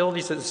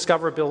possibilities that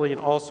discoverability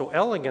and also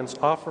elegance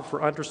offer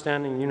for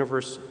understanding the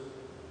universe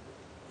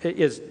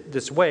is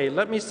this way,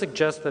 let me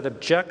suggest that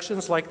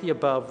objections like the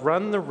above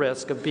run the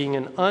risk of being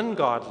an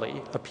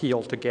ungodly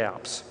appeal to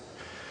gaps.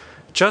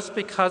 Just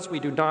because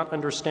we do not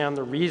understand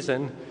the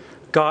reason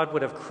God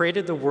would have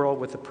created the world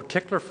with a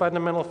particular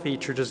fundamental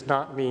feature does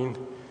not mean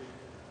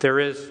there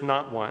is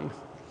not one.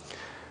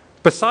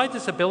 Besides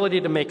this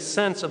ability to make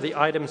sense of the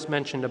items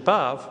mentioned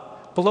above,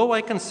 below I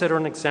consider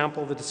an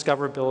example of the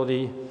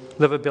discoverability,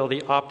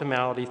 livability,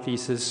 optimality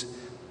thesis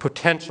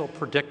potential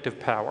predictive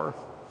power,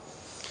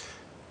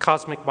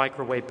 cosmic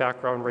microwave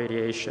background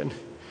radiation.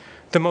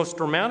 The most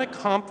dramatic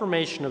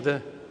confirmation of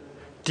the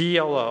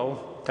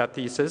DLO, that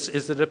thesis,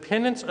 is the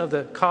dependence of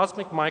the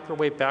cosmic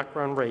microwave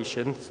background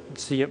radiation,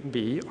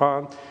 CMB,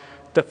 on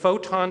the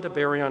photon to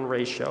baryon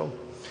ratio.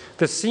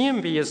 The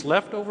CMB is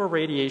leftover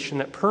radiation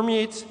that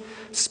permeates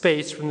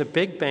space from the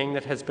Big Bang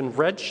that has been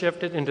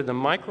redshifted into the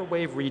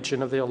microwave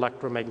region of the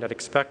electromagnetic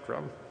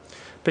spectrum.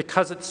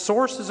 Because its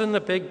source is in the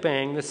Big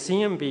Bang, the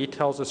CMB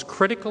tells us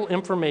critical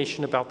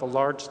information about the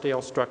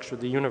large-scale structure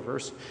of the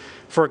universe.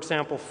 For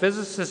example,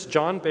 physicists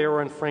John Barrow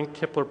and Frank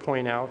Tipler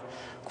point out,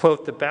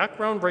 quote, the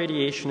background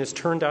radiation has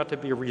turned out to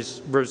be a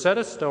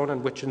Rosetta Stone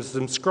on which is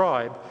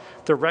inscribed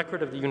the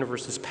record of the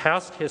universe's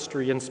past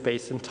history in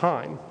space and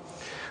time.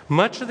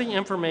 Much of the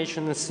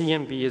information in the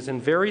CMB is in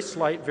very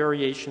slight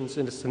variations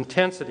in its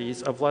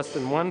intensities of less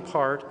than 1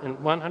 part in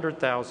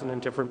 100,000 in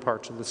different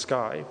parts of the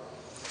sky.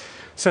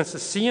 Since the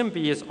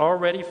CMB is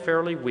already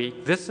fairly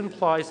weak, this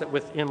implies that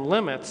within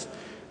limits,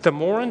 the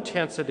more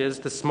intense it is,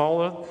 the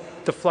smaller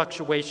the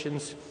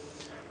fluctuations,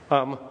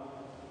 the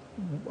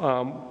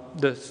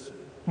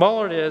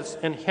smaller it is,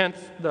 and hence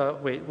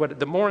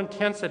the more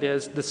intense it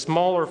is, the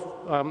smaller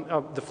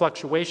the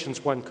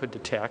fluctuations one could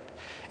detect,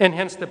 and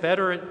hence the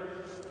better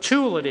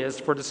tool it is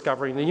for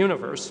discovering the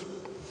universe.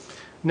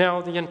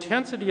 Now, the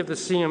intensity of the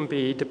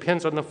CMB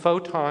depends on the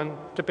photon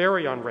to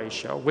baryon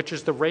ratio, which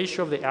is the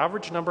ratio of the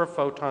average number of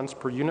photons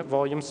per unit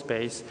volume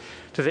space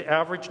to the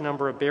average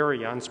number of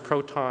baryons,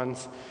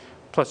 protons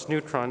plus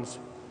neutrons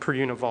per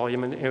unit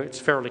volume, and it's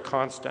fairly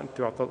constant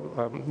throughout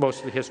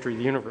most of the history of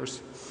the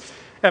universe.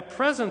 At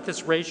present,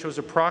 this ratio is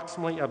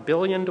approximately 1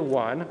 billion to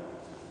 1,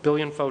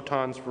 billion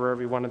photons for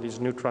every one of these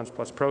neutrons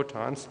plus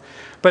protons,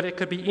 but it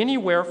could be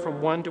anywhere from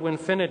 1 to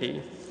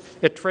infinity.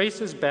 It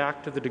traces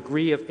back to the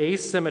degree of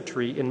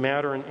asymmetry in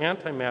matter and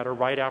antimatter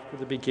right after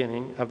the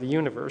beginning of the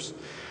universe.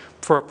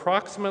 For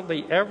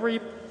approximately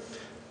every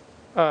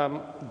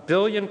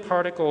billion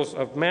particles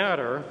of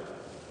matter,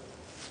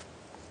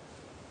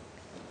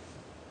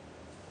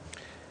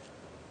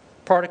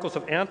 particles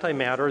of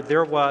antimatter,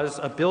 there was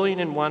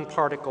 1,000,000,001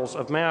 particles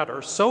of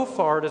matter. So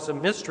far, it is a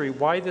mystery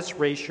why this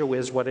ratio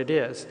is what it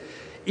is.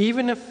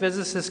 Even if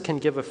physicists can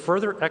give a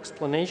further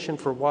explanation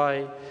for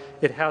why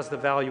it has the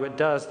value it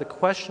does, the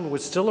question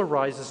would still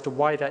arise as to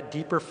why that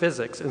deeper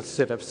physics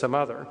instead of some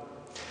other.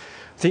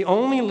 The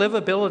only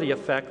livability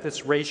effect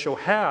this ratio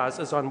has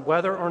is on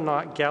whether or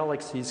not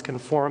galaxies can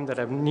form that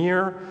have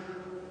near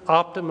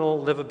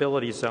optimal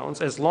livability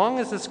zones. As long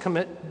as this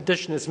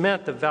condition is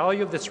met, the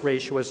value of this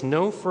ratio has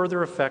no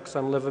further effects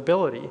on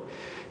livability.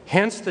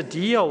 Hence, the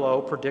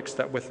DLO predicts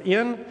that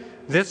within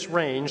this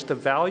range, the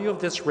value of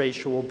this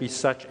ratio will be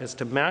such as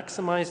to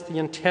maximize the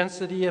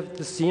intensity of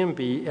the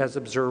CMB as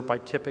observed by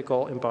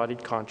typical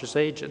embodied conscious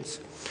agents.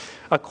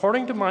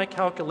 According to my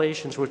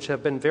calculations, which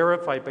have been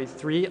verified by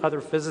 3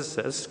 other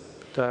physicists,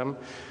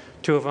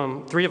 three of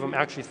them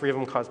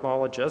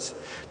cosmologists,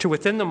 to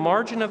within the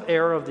margin of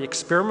error of the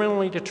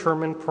experimentally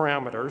determined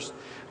parameters,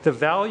 the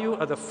value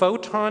of the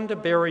photon to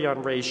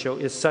baryon ratio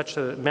is such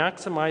that it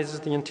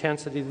maximizes the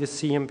intensity of the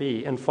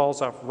CMB and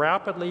falls off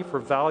rapidly for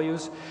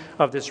values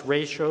of this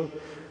ratio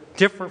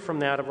different from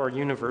that of our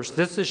universe.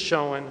 This is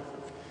shown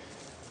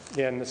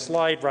in the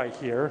slide right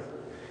here.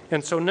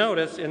 And so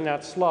notice in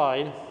that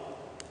slide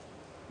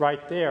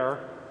right there,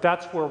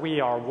 that's where we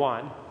are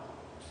 1.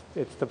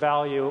 It's the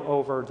value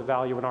over the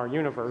value in our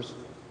universe.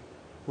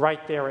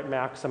 Right there it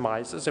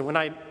maximizes. And when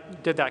I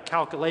did that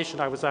calculation,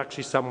 I was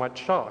actually somewhat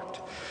shocked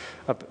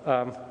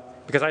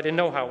because I didn't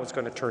know how it was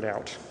going to turn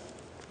out.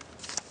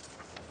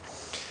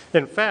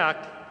 In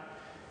fact,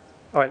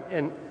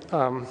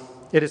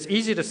 it is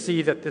easy to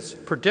see that this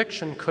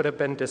prediction could have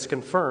been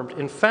disconfirmed.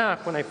 In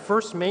fact, when I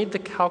first made the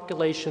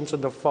calculations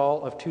in the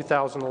fall of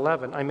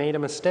 2011, I made a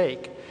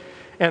mistake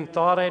and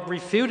thought I had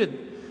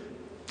refuted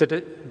the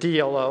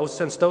DLO,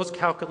 since those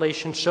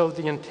calculations showed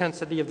the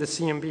intensity of the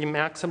CMB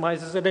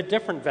maximizes at a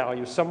different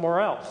value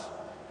somewhere else.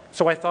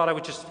 So I thought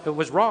it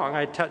was wrong.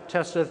 I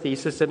tested a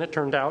thesis and it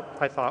turned out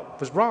I thought it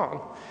was wrong.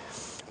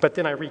 But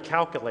then I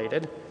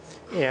recalculated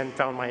and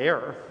found my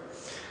error.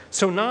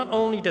 So not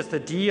only does the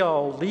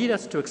DLO lead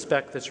us to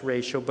expect this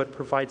ratio, but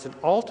provides an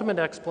ultimate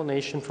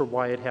explanation for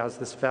why it has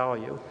this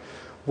value.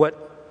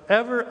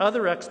 Whatever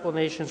other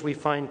explanations we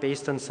find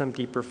based on some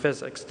deeper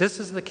physics. This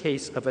is the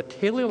case of a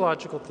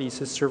teleological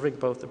thesis serving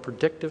both a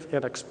predictive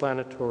and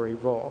explanatory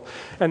role.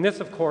 And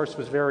this, of course,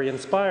 was very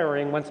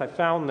inspiring once I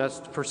found this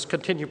to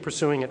continue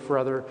pursuing it for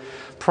other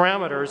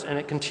parameters, and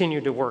it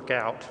continued to work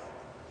out.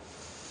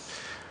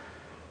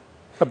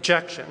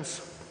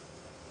 Objections.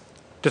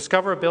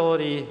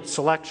 Discoverability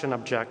selection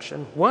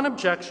objection. One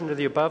objection to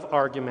the above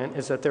argument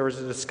is that there is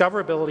a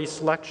discoverability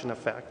selection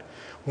effect.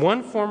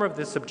 One form of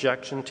this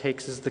objection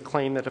takes as the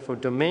claim that if a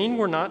domain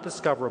were not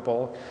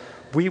discoverable,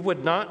 we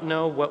would not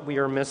know what we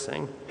are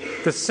missing.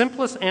 The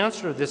simplest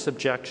answer to this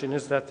objection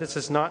is that this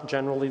is not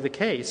generally the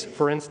case.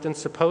 For instance,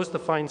 suppose the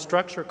fine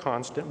structure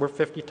constant were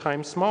 50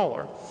 times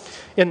smaller.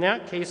 In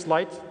that case,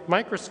 light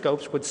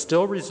microscopes would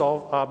still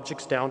resolve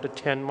objects down to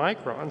 10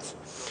 microns.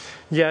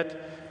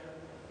 Yet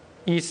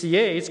if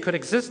ECAs could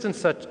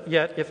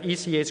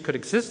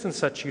exist in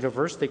such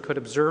universe, they could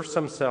observe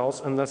some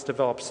cells and thus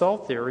develop cell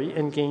theory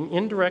and gain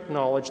indirect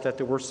knowledge that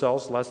there were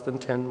cells less than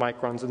 10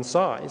 microns in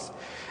size,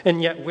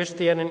 and yet wish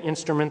they had an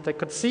instrument that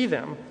could see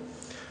them.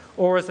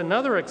 Or as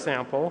another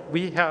example,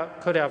 we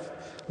could have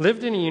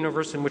lived in a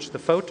universe in which the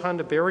photon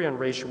to baryon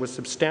ratio was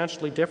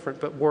substantially different,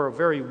 but where a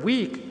very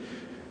weak,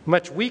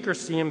 much weaker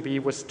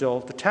CMB was still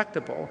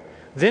detectable.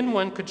 Then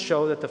one could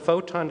show that the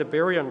photon to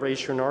baryon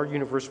ratio in our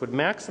universe would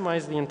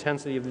maximize the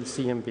intensity of the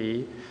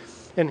CMB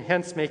and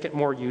hence make it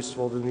more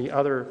useful than the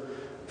other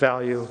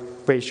value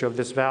ratio of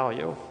this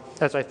value,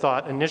 as I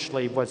thought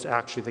initially was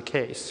actually the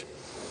case.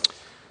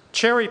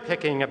 Cherry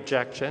picking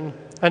objection.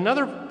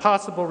 Another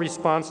possible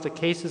response to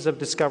cases of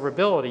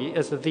discoverability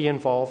is that they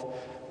involve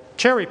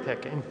cherry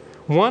picking.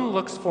 One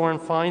looks for and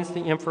finds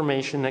the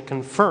information that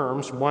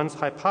confirms one's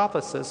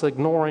hypothesis,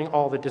 ignoring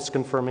all the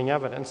disconfirming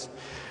evidence.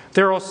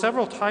 There are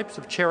several types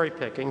of cherry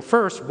picking.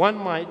 First, one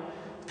might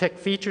pick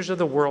features of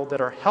the world that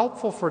are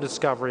helpful for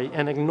discovery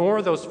and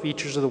ignore those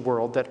features of the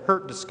world that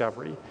hurt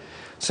discovery.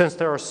 Since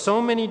there are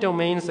so many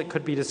domains that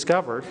could be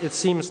discovered, it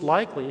seems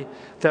likely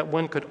that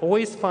one could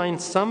always find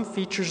some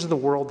features of the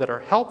world that are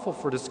helpful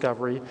for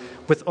discovery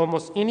with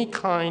almost any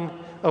kind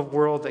of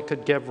world that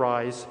could give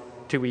rise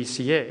to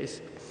ECAs.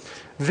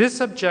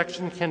 This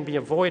objection can be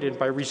avoided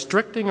by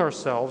restricting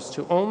ourselves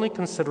to only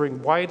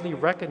considering widely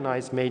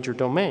recognized major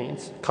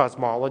domains: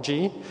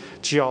 cosmology,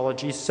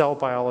 geology, cell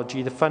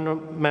biology, the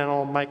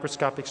fundamental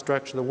microscopic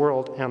structure of the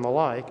world, and the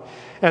like,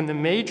 and the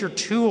major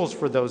tools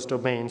for those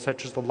domains,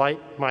 such as the light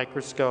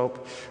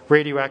microscope,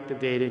 radioactive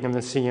dating, and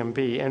the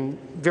CMB, and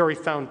very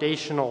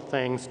foundational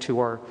things to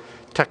our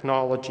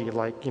technology,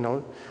 like,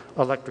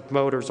 electric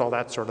motors, all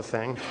that sort of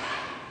thing.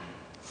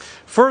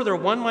 Further,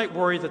 one might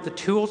worry that the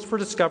tools for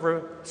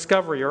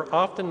discovery are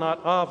often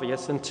not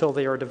obvious until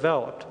they are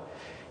developed.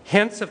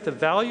 Hence, if the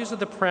values of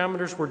the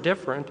parameters were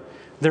different,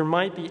 there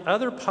might be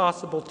other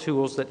possible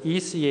tools that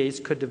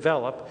ECAs could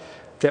develop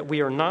that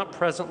we are not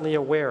presently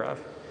aware of.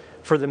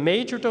 For the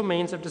major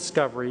domains of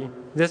discovery,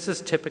 this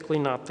is typically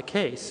not the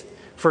case.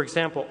 For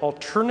example,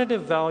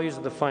 alternative values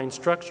of the fine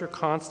structure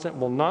constant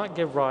will not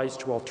give rise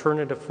to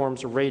alternative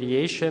forms of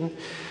radiation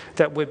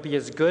that would be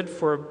as good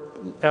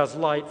as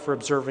light for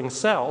observing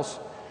cells.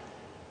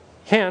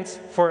 Hence,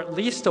 for at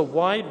least a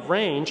wide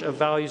range of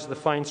values of the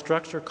fine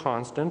structure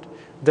constant,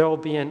 there will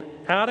be no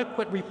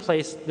adequate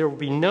replacement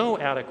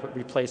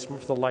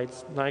for the light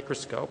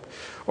microscope.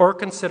 Or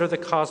consider the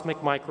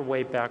cosmic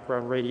microwave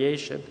background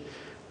radiation.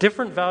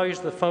 Different values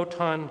of the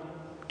photon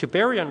to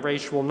baryon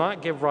ratio will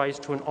not give rise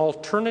to an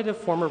alternative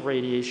form of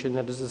radiation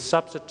that is a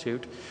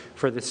substitute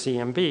for the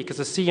CMB, because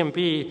the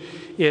CMB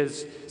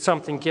is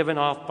something given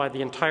off by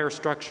the entire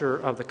structure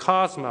of the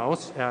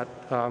cosmos at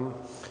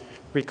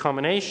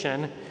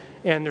recombination,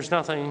 and there's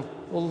nothing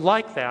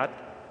like that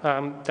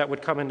that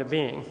would come into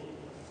being.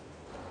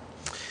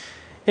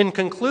 In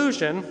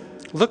conclusion,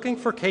 looking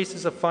for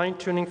cases of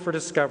fine-tuning for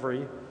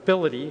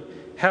discoverability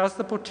has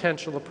the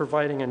potential of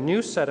providing a new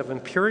set of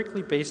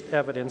empirically based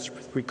evidence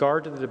with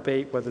regard to the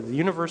debate whether the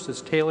universe is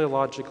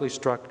teleologically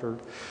structured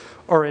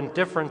or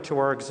indifferent to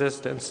our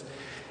existence.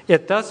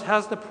 It thus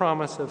has the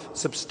promise of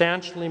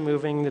substantially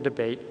moving the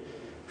debate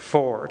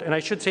forward. And I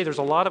should say there's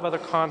a lot of other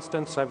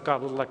constants. I've got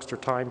a little extra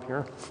time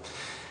here.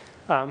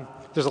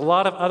 There's a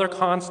lot of other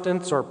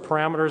constants or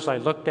parameters I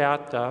looked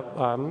at.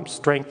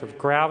 Strength of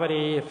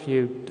gravity, if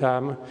you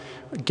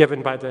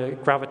given by the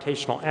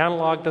gravitational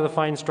analog to the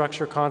fine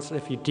structure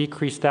constant. If you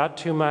decrease that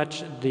too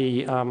much,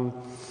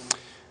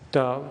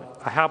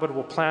 a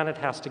habitable planet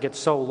has to get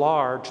so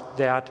large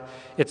that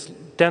its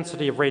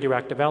density of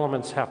radioactive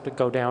elements have to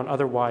go down.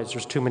 Otherwise,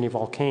 there's too many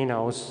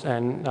volcanoes,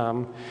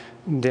 and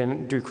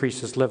then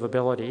decreases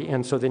livability.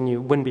 And so then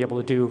you wouldn't be able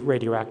to do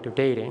radioactive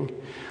dating.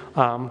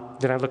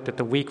 Then I looked at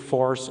the weak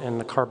force and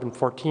the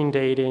carbon-14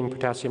 dating.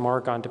 Potassium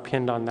argon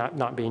depend on that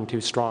not being too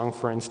strong,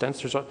 for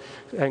instance.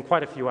 And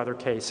quite a few other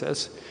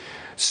cases.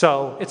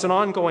 So it's an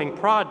ongoing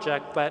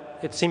project, but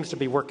it seems to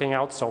be working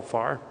out so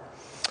far.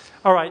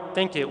 All right,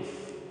 thank you.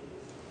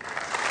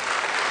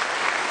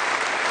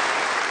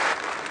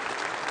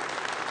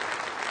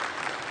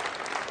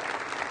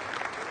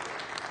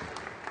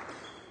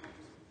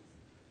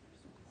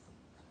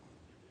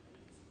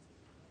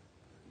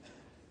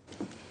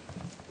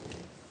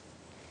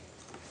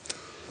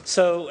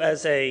 So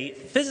as a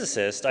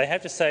physicist, I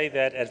have to say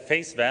that at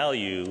face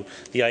value,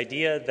 the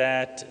idea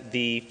that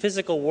the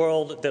physical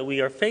world that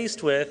we are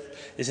faced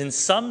with is in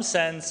some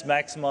sense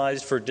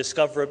maximized for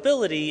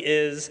discoverability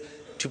is,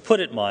 to put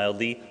it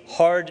mildly,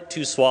 hard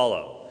to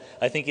swallow.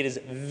 I think it is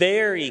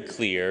very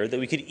clear that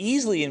we could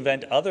easily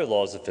invent other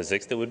laws of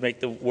physics that would make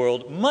the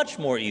world much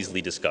more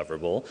easily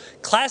discoverable.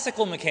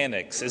 Classical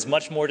mechanics is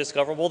much more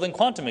discoverable than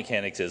quantum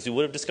mechanics is. We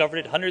would have discovered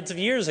it hundreds of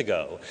years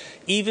ago.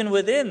 Even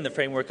within the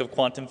framework of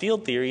quantum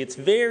field theory, it's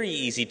very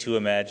easy to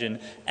imagine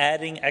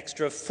adding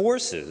extra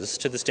forces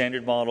to the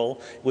Standard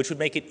Model, which would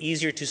make it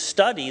easier to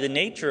study the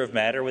nature of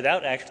matter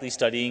without actually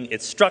studying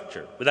its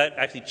structure, without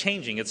actually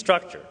changing its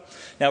structure.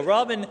 Now,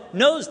 Robin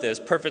knows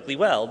this perfectly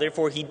well,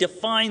 therefore he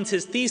defines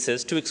his thesis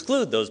to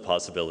exclude those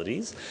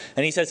possibilities,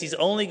 and he says he's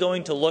only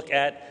going to look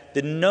at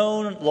the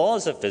known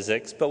laws of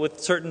physics, but with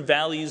certain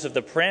values of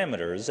the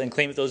parameters, and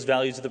claim that those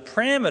values of the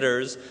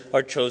parameters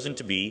are chosen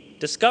to be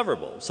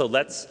discoverable. So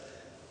let's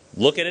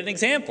look at an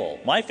example.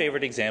 My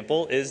favorite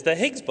example is the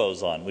Higgs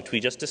boson, which we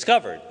just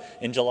discovered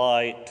in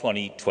July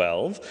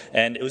 2012.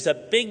 And it was a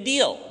big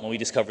deal when we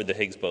discovered the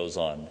Higgs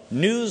boson.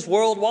 News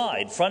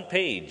worldwide, front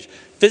page.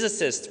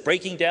 Physicists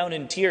breaking down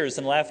in tears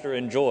and laughter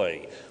and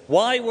joy.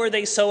 Why were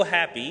they so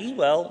happy?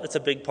 Well, it's a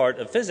big part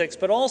of physics,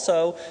 but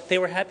also they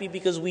were happy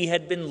because we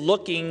had been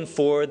looking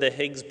for the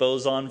Higgs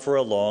boson for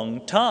a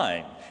long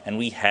time, and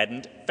we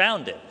hadn't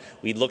found it.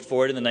 We looked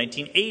for it in the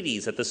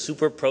 1980s at the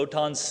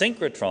superproton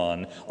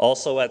synchrotron,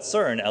 also at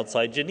CERN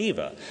outside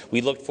Geneva.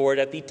 We looked for it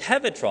at the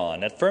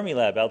Tevatron at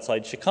Fermilab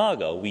outside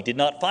Chicago. We did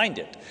not find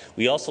it.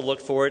 We also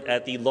looked for it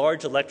at the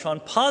Large Electron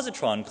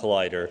Positron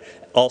Collider,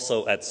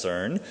 also at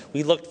CERN.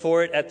 We looked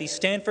for it at the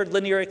Stanford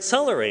Linear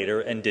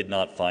Accelerator and did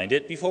not find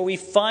it before we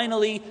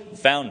finally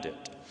found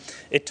it.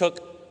 It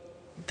took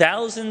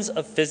thousands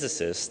of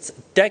physicists,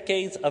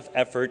 decades of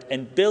effort,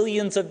 and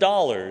billions of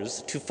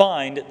dollars to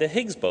find the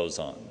Higgs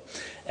boson.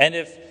 And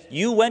if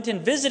you went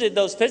and visited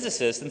those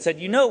physicists and said,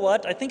 you know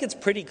what, I think it's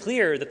pretty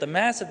clear that the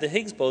mass of the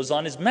Higgs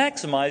boson is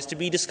maximized to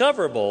be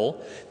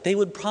discoverable, they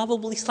would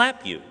probably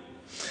slap you.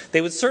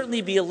 They would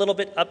certainly be a little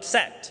bit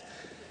upset.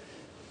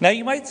 Now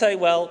you might say,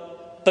 well,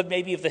 but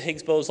maybe if the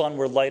Higgs boson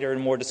were lighter and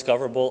more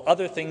discoverable,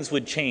 other things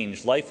would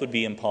change, life would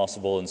be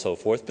impossible and so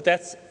forth, but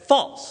that's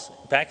false.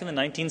 Back in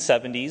the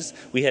 1970s,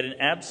 we had an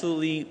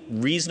absolutely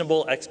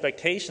reasonable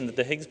expectation that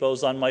the Higgs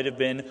boson might have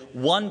been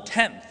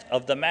 1/10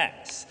 of the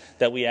mass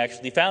that we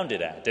actually found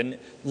it at, and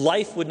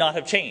life would not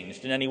have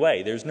changed in any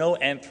way. There's no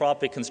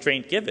anthropic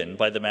constraint given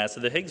by the mass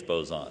of the Higgs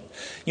boson.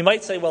 You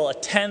might say, well,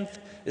 1/10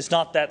 is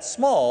not that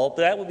small, but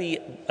that would be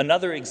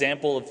another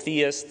example of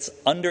theists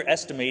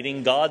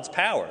underestimating God's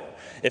power.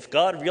 If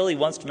God really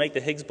wants to make the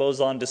Higgs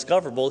boson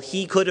discoverable,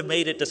 he could have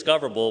made it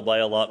discoverable by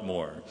a lot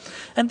more.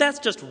 And that's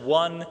just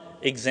one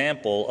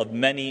example of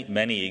many,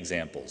 many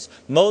examples.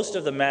 Most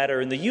of the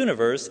matter in the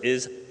universe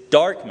is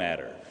dark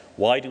matter.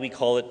 Why do we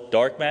call it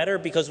dark matter?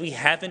 Because we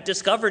haven't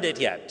discovered it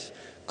yet.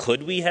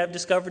 Could we have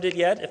discovered it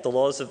yet if the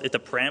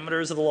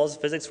parameters of the laws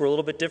of physics were a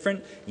little bit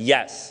different?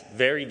 Yes,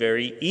 very,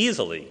 very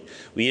easily.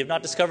 We have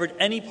not discovered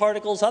any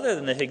particles other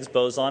than the Higgs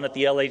boson at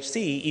the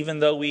LHC, even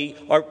though we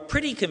are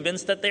pretty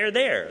convinced that they're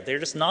there. They're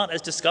just not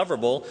as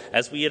discoverable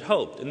as we had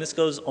hoped. And this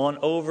goes on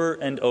over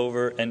and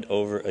over and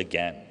over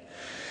again.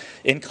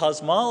 In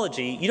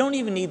cosmology, you don't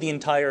even need the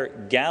entire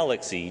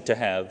galaxy to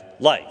have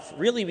life.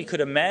 Really, we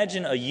could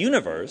imagine a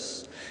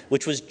universe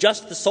which was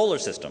just the solar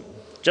system,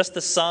 just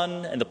the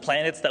sun and the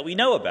planets that we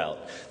know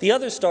about. The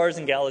other stars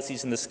and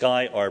galaxies in the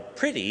sky are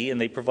pretty,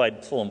 and they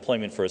provide full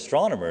employment for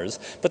astronomers,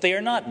 but they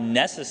are not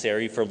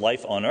necessary for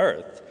life on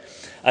Earth.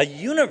 A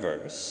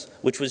universe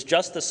which was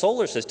just the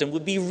solar system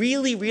would be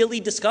really, really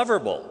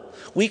discoverable.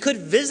 We could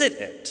visit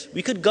it.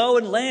 We could go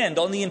and land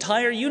on the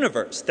entire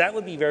universe. That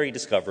would be very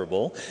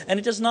discoverable, and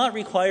it does not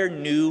require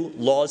new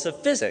laws of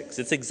physics.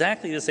 It's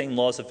exactly the same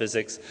laws of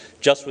physics,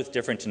 just with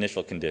different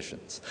initial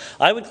conditions.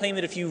 I would claim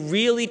that if you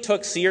really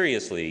took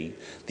seriously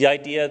the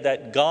idea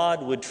that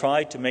God would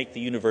try to make the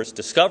universe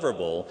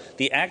discoverable,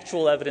 the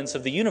actual evidence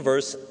of the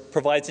universe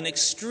provides an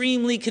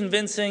extremely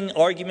convincing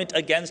argument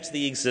against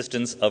the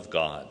existence of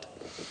God.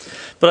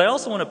 But I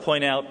also want to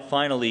point out,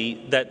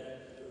 finally, that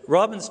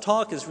Robin's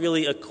talk is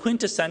really a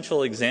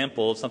quintessential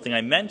example of something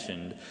I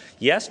mentioned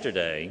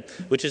yesterday,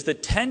 which is the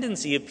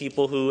tendency of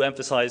people who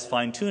emphasize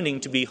fine-tuning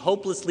to be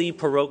hopelessly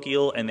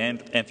parochial and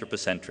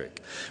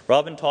anthropocentric.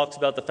 Robin talks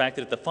about the fact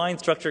that if the fine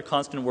structure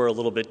constant were a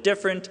little bit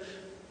different,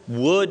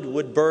 wood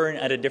would burn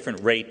at a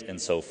different rate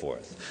and so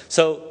forth.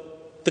 So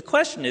the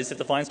question is, if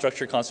the fine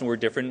structure constant were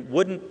different,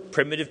 wouldn't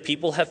primitive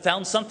people have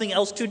found something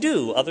else to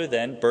do other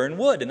than burn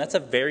wood? And that's a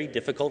very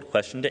difficult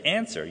question to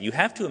answer. You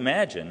have to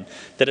imagine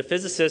that a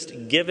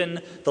physicist, given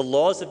the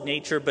laws of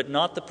nature but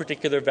not the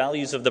particular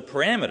values of the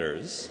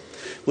parameters,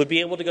 would be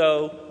able to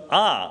go,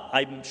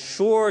 I'm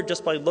sure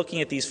just by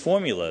looking at these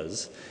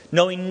formulas,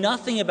 knowing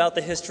nothing about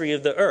the history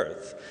of the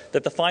Earth,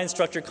 that the fine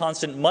structure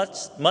constant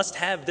must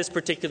have this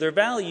particular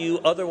value,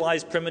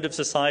 otherwise primitive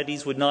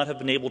societies would not have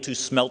been able to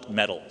smelt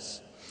metals.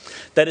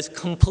 That is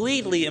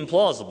completely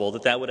implausible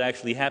that that would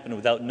actually happen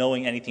without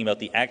knowing anything about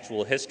the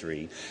actual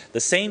history. The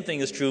same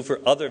thing is true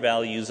for other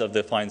values of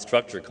the fine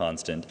structure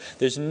constant.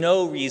 There's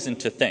no reason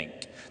to think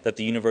that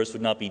the universe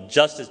would not be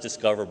just as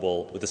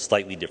discoverable with a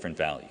slightly different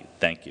value.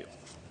 Thank you.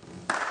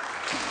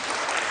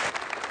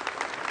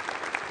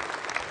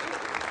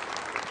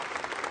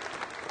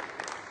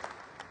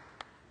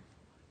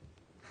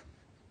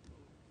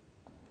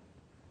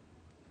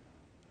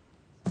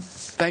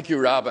 Thank you,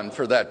 Robin,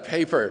 for that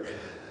paper.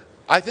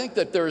 I think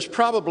that there is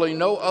probably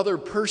no other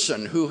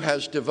person who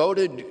has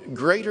devoted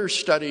greater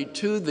study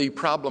to the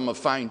problem of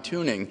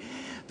fine-tuning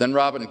than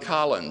Robin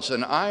Collins,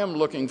 and I am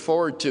looking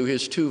forward to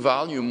his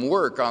 2-volume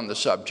work on the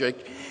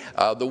subject,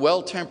 The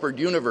Well-Tempered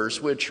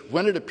Universe, which,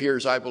 when it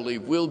appears, I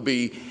believe, will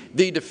be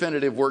the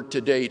definitive work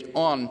to date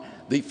on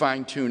the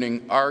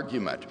fine-tuning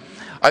argument.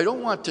 I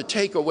don't want to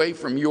take away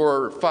from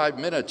your 5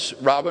 minutes,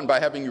 Robin,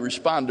 by having you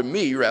respond to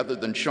me rather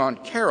than Sean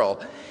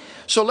Carroll.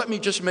 So let me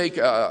just make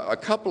a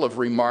couple of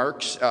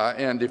remarks,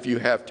 and if you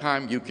have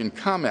time, you can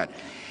comment.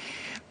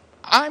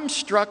 I'm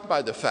struck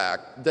by the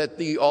fact that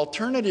the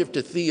alternative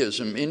to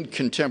theism in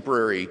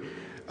contemporary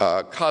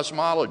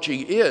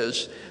cosmology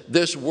is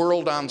this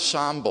world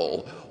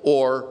ensemble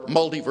or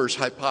multiverse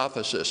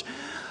hypothesis.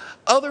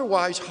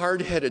 Otherwise,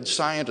 hard-headed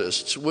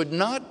scientists would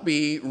not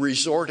be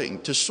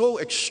resorting to so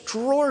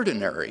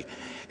extraordinary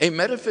a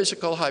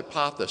metaphysical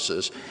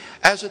hypothesis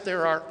as that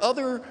there are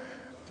other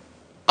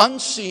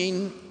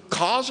unseen,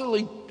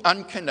 causally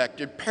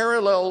unconnected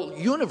parallel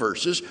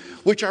universes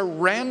which are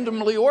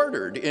randomly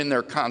ordered in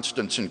their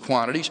constants and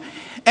quantities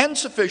and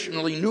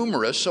sufficiently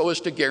numerous so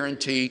as to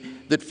guarantee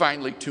that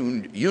finely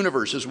tuned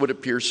universes would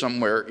appear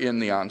somewhere in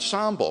the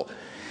ensemble.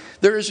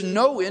 There is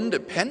no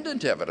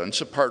independent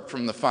evidence apart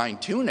from the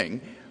fine-tuning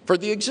for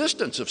the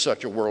existence of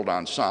such a world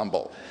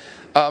ensemble.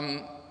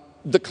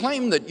 The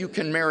claim that you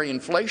can marry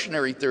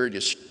inflationary theory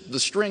to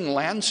the string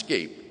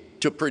landscape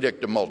to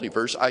predict a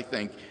multiverse, I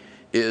think,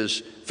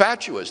 is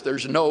fatuous.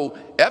 There's no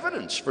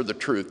evidence for the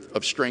truth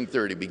of string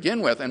theory to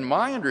begin with, and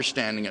my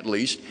understanding, at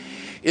least,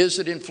 is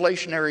that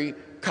inflationary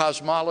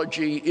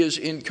cosmology is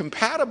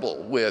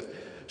incompatible with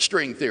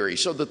string theory,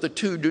 so that the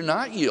two do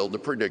not yield the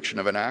prediction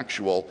of an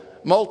actual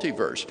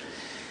multiverse.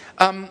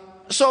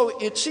 So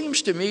it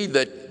seems to me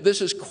that this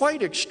is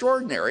quite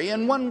extraordinary,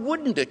 and one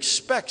wouldn't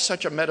expect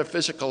such a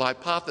metaphysical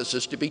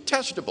hypothesis to be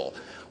testable.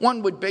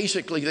 One would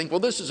basically think,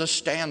 well, this is a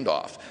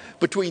standoff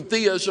between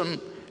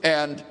theism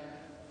and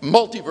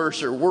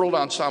multiverse or world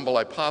ensemble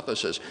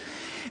hypothesis.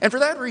 And for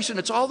that reason,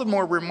 it's all the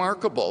more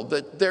remarkable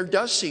that there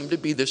does seem to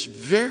be this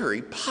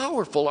very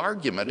powerful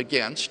argument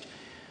against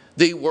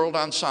the world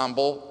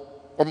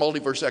ensemble or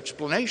multiverse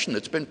explanation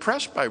that's been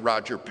pressed by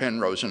Roger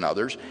Penrose and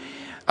others,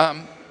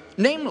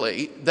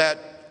 namely that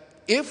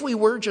if we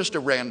were just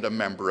a random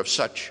member of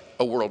such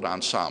a world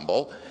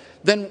ensemble,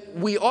 then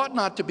we ought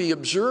not to be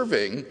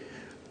observing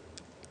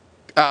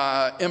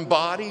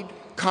embodied,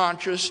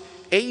 conscious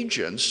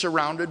agents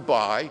surrounded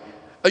by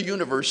a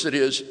universe that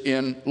is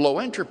in low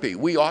entropy.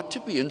 We ought to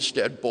be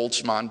instead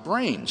Boltzmann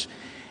brains.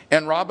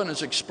 And Robin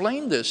has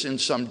explained this in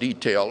some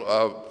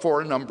detail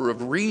for a number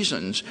of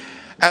reasons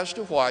as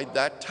to why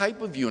that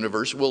type of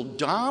universe will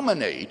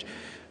dominate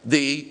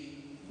the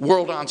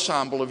world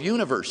ensemble of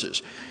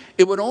universes.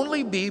 It would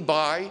only be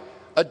by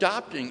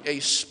adopting a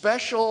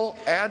special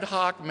ad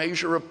hoc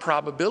measure of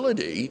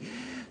probability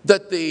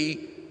that the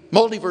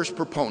multiverse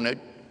proponent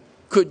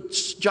could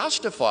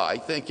justify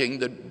thinking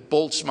that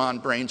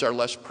Boltzmann brains are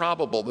less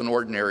probable than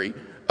ordinary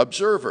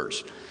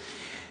observers.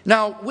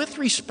 Now, with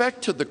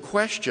respect to the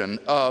question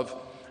of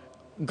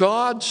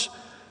God's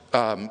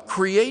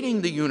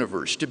creating the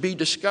universe to be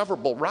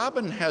discoverable,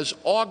 Robin has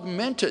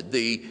augmented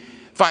the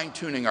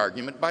fine-tuning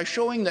argument by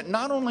showing that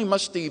not only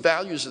must the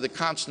values of the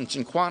constants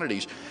and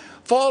quantities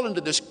fall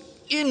into this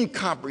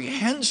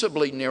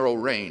incomprehensibly narrow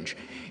range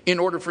in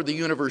order for the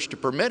universe to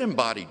permit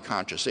embodied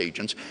conscious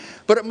agents,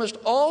 but it must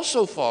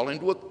also fall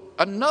into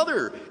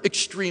another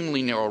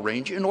extremely narrow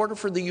range in order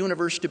for the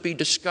universe to be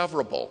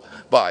discoverable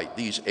by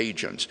these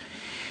agents.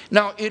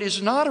 Now, it is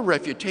not a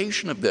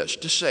refutation of this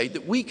to say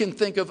that we can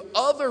think of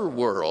other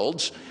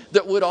worlds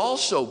that would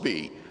also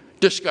be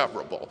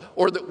discoverable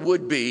or that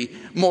would be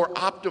more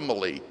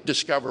optimally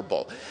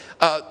discoverable.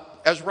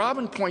 As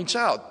Robin points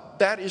out,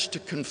 that is to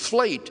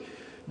conflate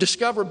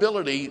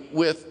discoverability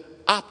with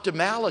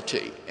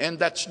optimality, and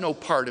that's no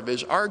part of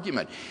his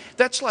argument.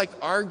 That's like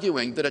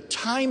arguing that a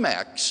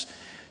Timex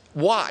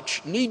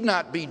watch need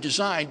not be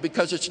designed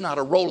because it's not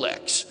a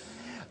Rolex.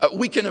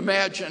 We can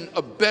imagine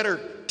a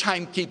better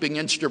timekeeping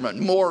instrument,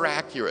 more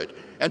accurate,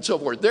 and so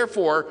forth.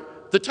 Therefore,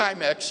 the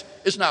Timex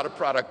is not a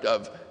product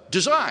of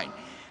design.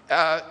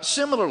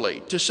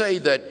 Similarly, to say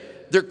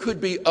that there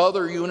could be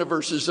other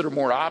universes that are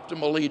more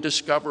optimally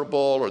discoverable,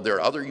 or there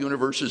are other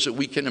universes that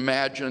we can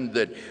imagine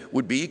that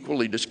would be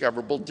equally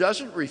discoverable,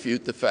 doesn't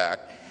refute the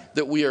fact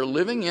that we are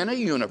living in a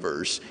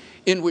universe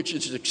in which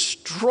it's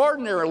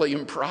extraordinarily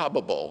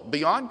improbable,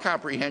 beyond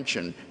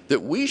comprehension,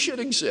 that we should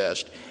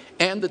exist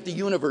and that the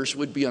universe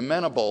would be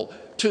amenable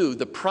to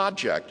the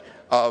project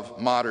of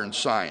modern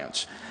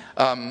science.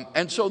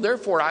 And so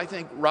therefore, I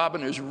think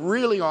Robin is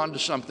really on to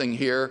something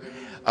here,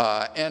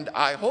 and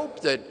I hope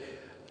that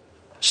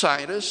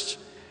scientists,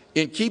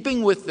 in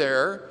keeping with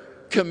their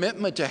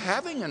commitment to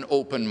having an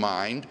open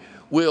mind,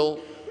 will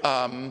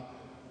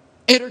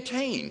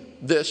entertain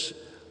this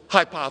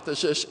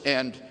hypothesis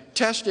and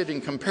test it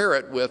and compare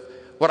it with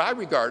what I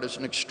regard as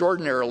an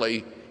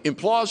extraordinarily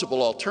implausible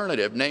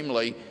alternative,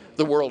 namely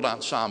the world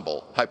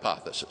ensemble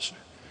hypothesis.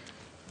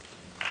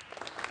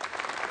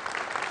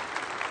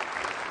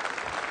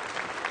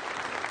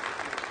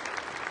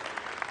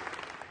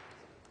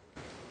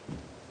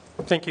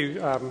 Thank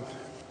you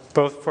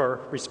both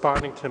for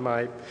responding to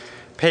my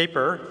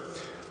paper.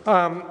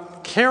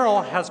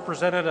 Carroll has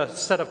presented a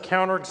set of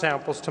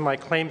counterexamples to my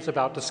claims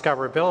about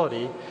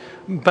discoverability,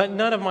 but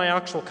none of my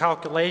actual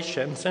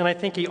calculations. And I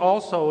think he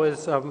also,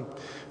 as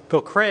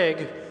Bill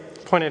Craig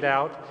pointed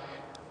out,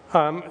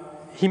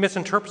 he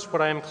misinterprets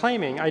what I am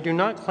claiming. I do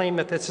not claim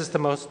that this is the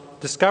most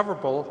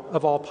discoverable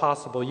of all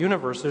possible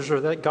universes, or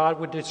that God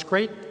would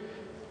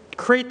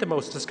create the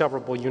most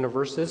discoverable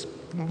universe,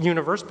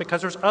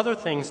 because there's other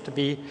things to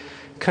be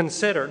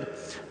considered.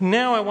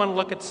 Now I want to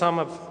look at some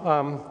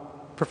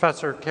of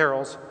Professor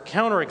Carroll's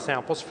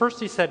counterexamples. First,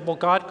 he said, well,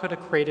 God could have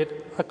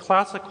created a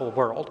classical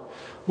world.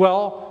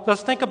 Well,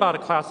 let's think about a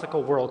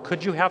classical world.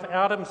 Could you have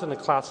atoms in a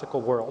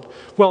classical world?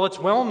 Well, it's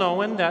well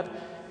known that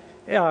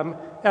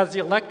as the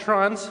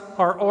electrons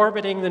are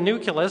orbiting the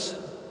nucleus,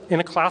 in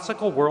a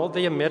classical world,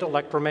 they emit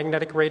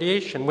electromagnetic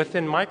radiation.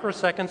 Within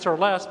microseconds or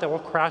less, they will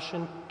crash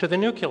into the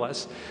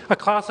nucleus. A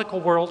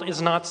classical world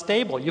is not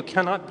stable. You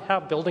cannot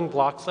have building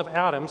blocks of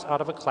atoms out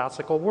of a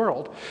classical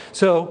world.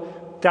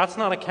 So that's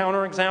not a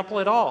counterexample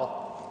at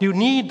all. You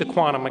need the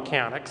quantum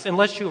mechanics,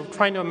 unless you're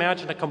trying to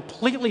imagine a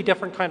completely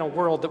different kind of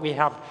world that we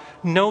have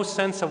no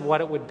sense of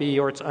what it would be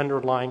or its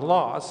underlying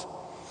laws.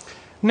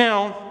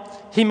 Now,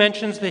 he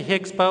mentions the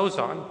Higgs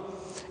boson.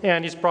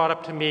 And he's brought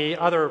up to me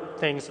other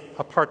things,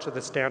 parts of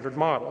the Standard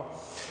Model.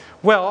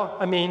 Well,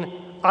 I mean,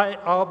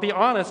 I'll be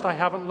honest, I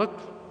haven't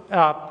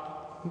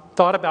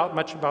thought about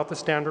much about the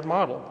Standard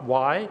Model.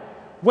 Why?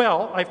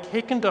 Well, I've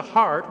taken to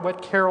heart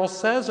what Carroll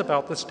says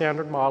about the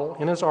Standard Model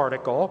in his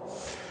article,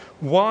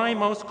 Why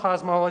Most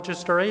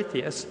Cosmologists Are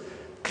Atheists.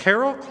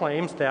 Carroll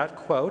claims that,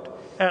 quote,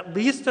 at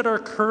least at our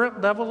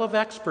current level of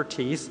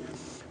expertise,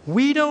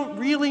 we don't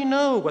really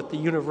know what the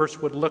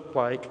universe would look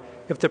like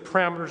if the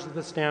parameters of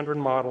the Standard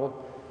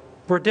Model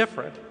were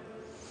different.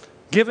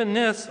 Given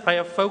this, I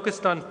have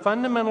focused on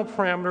fundamental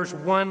parameters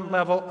one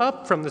level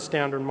up from the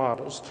Standard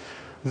Models,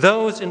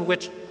 those in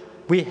which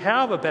we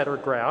have a better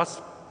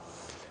grasp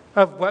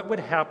of what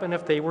would happen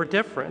if they were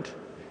different.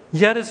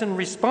 Yet, as in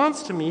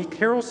response to me,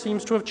 Carroll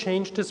seems to have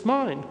changed his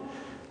mind,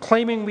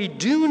 claiming we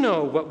do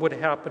know what would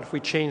happen if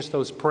we changed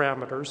those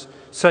parameters,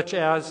 such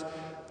as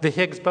the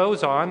Higgs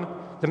boson,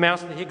 the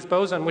mass of the Higgs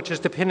boson, which is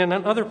dependent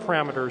on other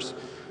parameters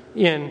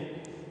in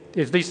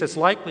at least its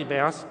likely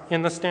mass,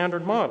 in the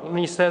Standard Model. And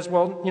he says,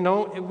 well, you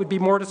know, it would be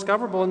more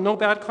discoverable and no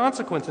bad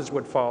consequences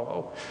would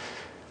follow.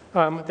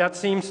 That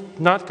seems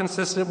not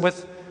consistent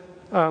with,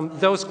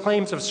 those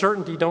claims of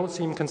certainty don't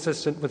seem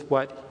consistent with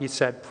what he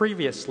said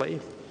previously.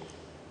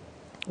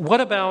 What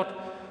about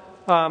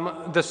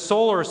the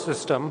solar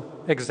system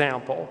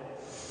example?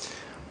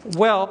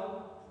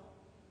 Well,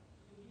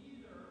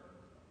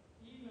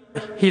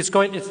 it's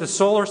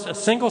a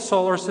single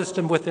solar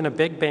system within a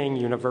Big Bang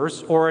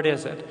universe, or it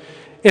isn't.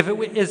 If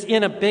it is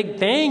in a Big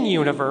Bang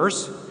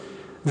universe,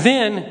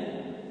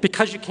 then,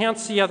 because you can't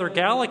see other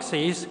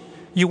galaxies,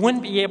 you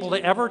wouldn't be able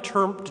to ever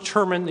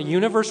determine the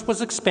universe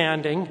was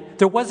expanding.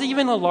 There was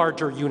even a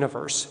larger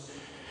universe.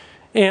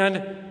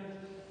 And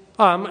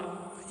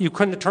you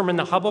couldn't determine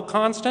the Hubble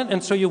constant,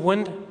 and so you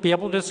wouldn't be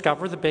able to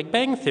discover the Big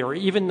Bang theory,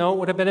 even though it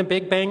would have been a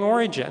Big Bang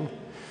origin.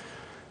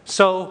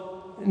 So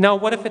now,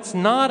 what if it's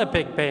not a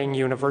Big Bang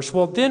universe?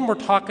 Well, then we're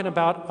talking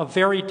about a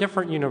very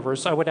different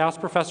universe. I would ask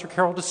Professor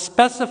Carroll to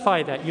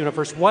specify that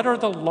universe. What are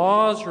the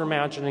laws you're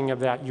imagining of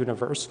that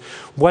universe?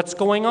 What's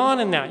going on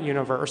in that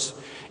universe?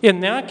 In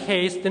that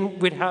case, then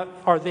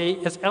are they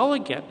as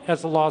elegant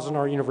as the laws in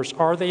our universe?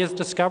 Are they as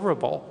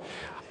discoverable?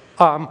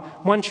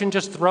 One shouldn't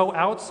just throw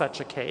out such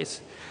a case.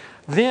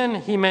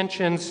 Then he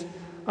mentions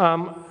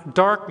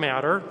dark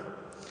matter,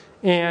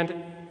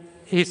 and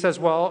he says,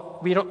 well,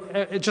 we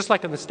don't, just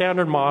like in the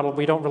Standard Model,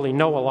 we don't really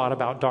know a lot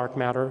about dark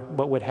matter,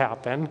 what would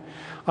happen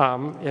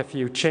if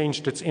you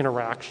changed its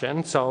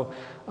interaction. So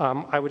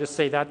I would just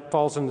say that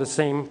falls into the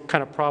same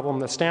kind of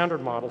problem the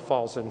Standard Model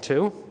falls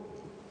into.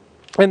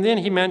 And then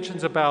he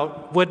mentions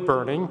about wood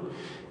burning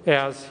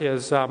as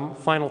his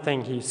final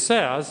thing he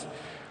says.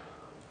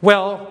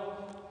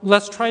 Well,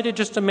 let's try to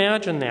just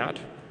imagine that.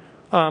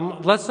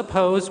 Let's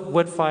suppose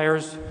wood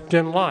fires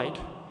didn't light,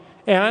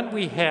 and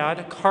we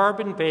had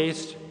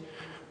carbon-based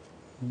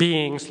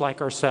beings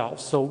like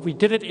ourselves. So we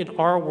did it in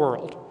our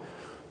world.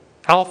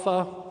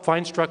 Alpha,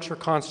 fine structure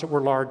constant were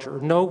larger,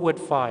 no wood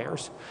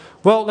fires.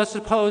 Well, let's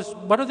suppose,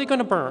 what are they going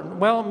to burn?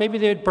 Well, maybe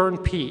they'd burn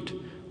peat.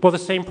 Well, the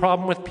same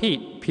problem with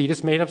peat. Peat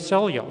is made of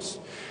cellulose.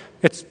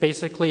 It's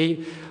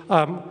basically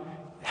the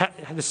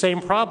same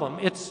problem.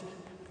 It's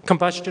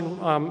combustion,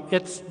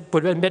 it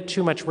would emit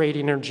too much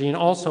radiant energy and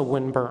also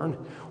wouldn't burn.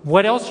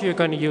 What else are you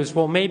going to use?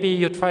 Well, maybe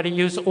you try to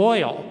use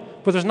oil.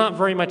 But there's not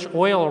very much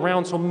oil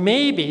around, so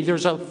maybe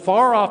there's a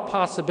far-off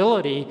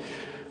possibility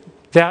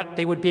that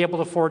they would be able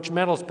to forge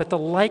metals, but the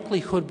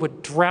likelihood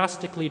would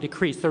drastically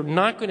decrease. They're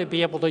not going to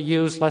be able to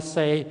use, let's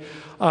say,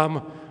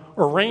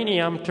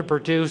 uranium to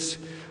produce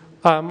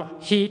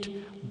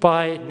heat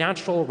by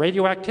natural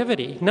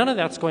radioactivity. None of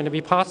that's going to be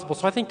possible.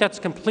 So I think that's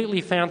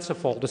completely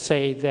fanciful to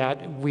say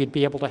that we'd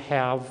be able to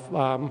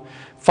have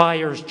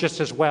fires just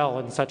as well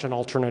in such an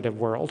alternative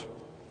world.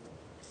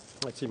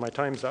 I see my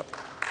time's up.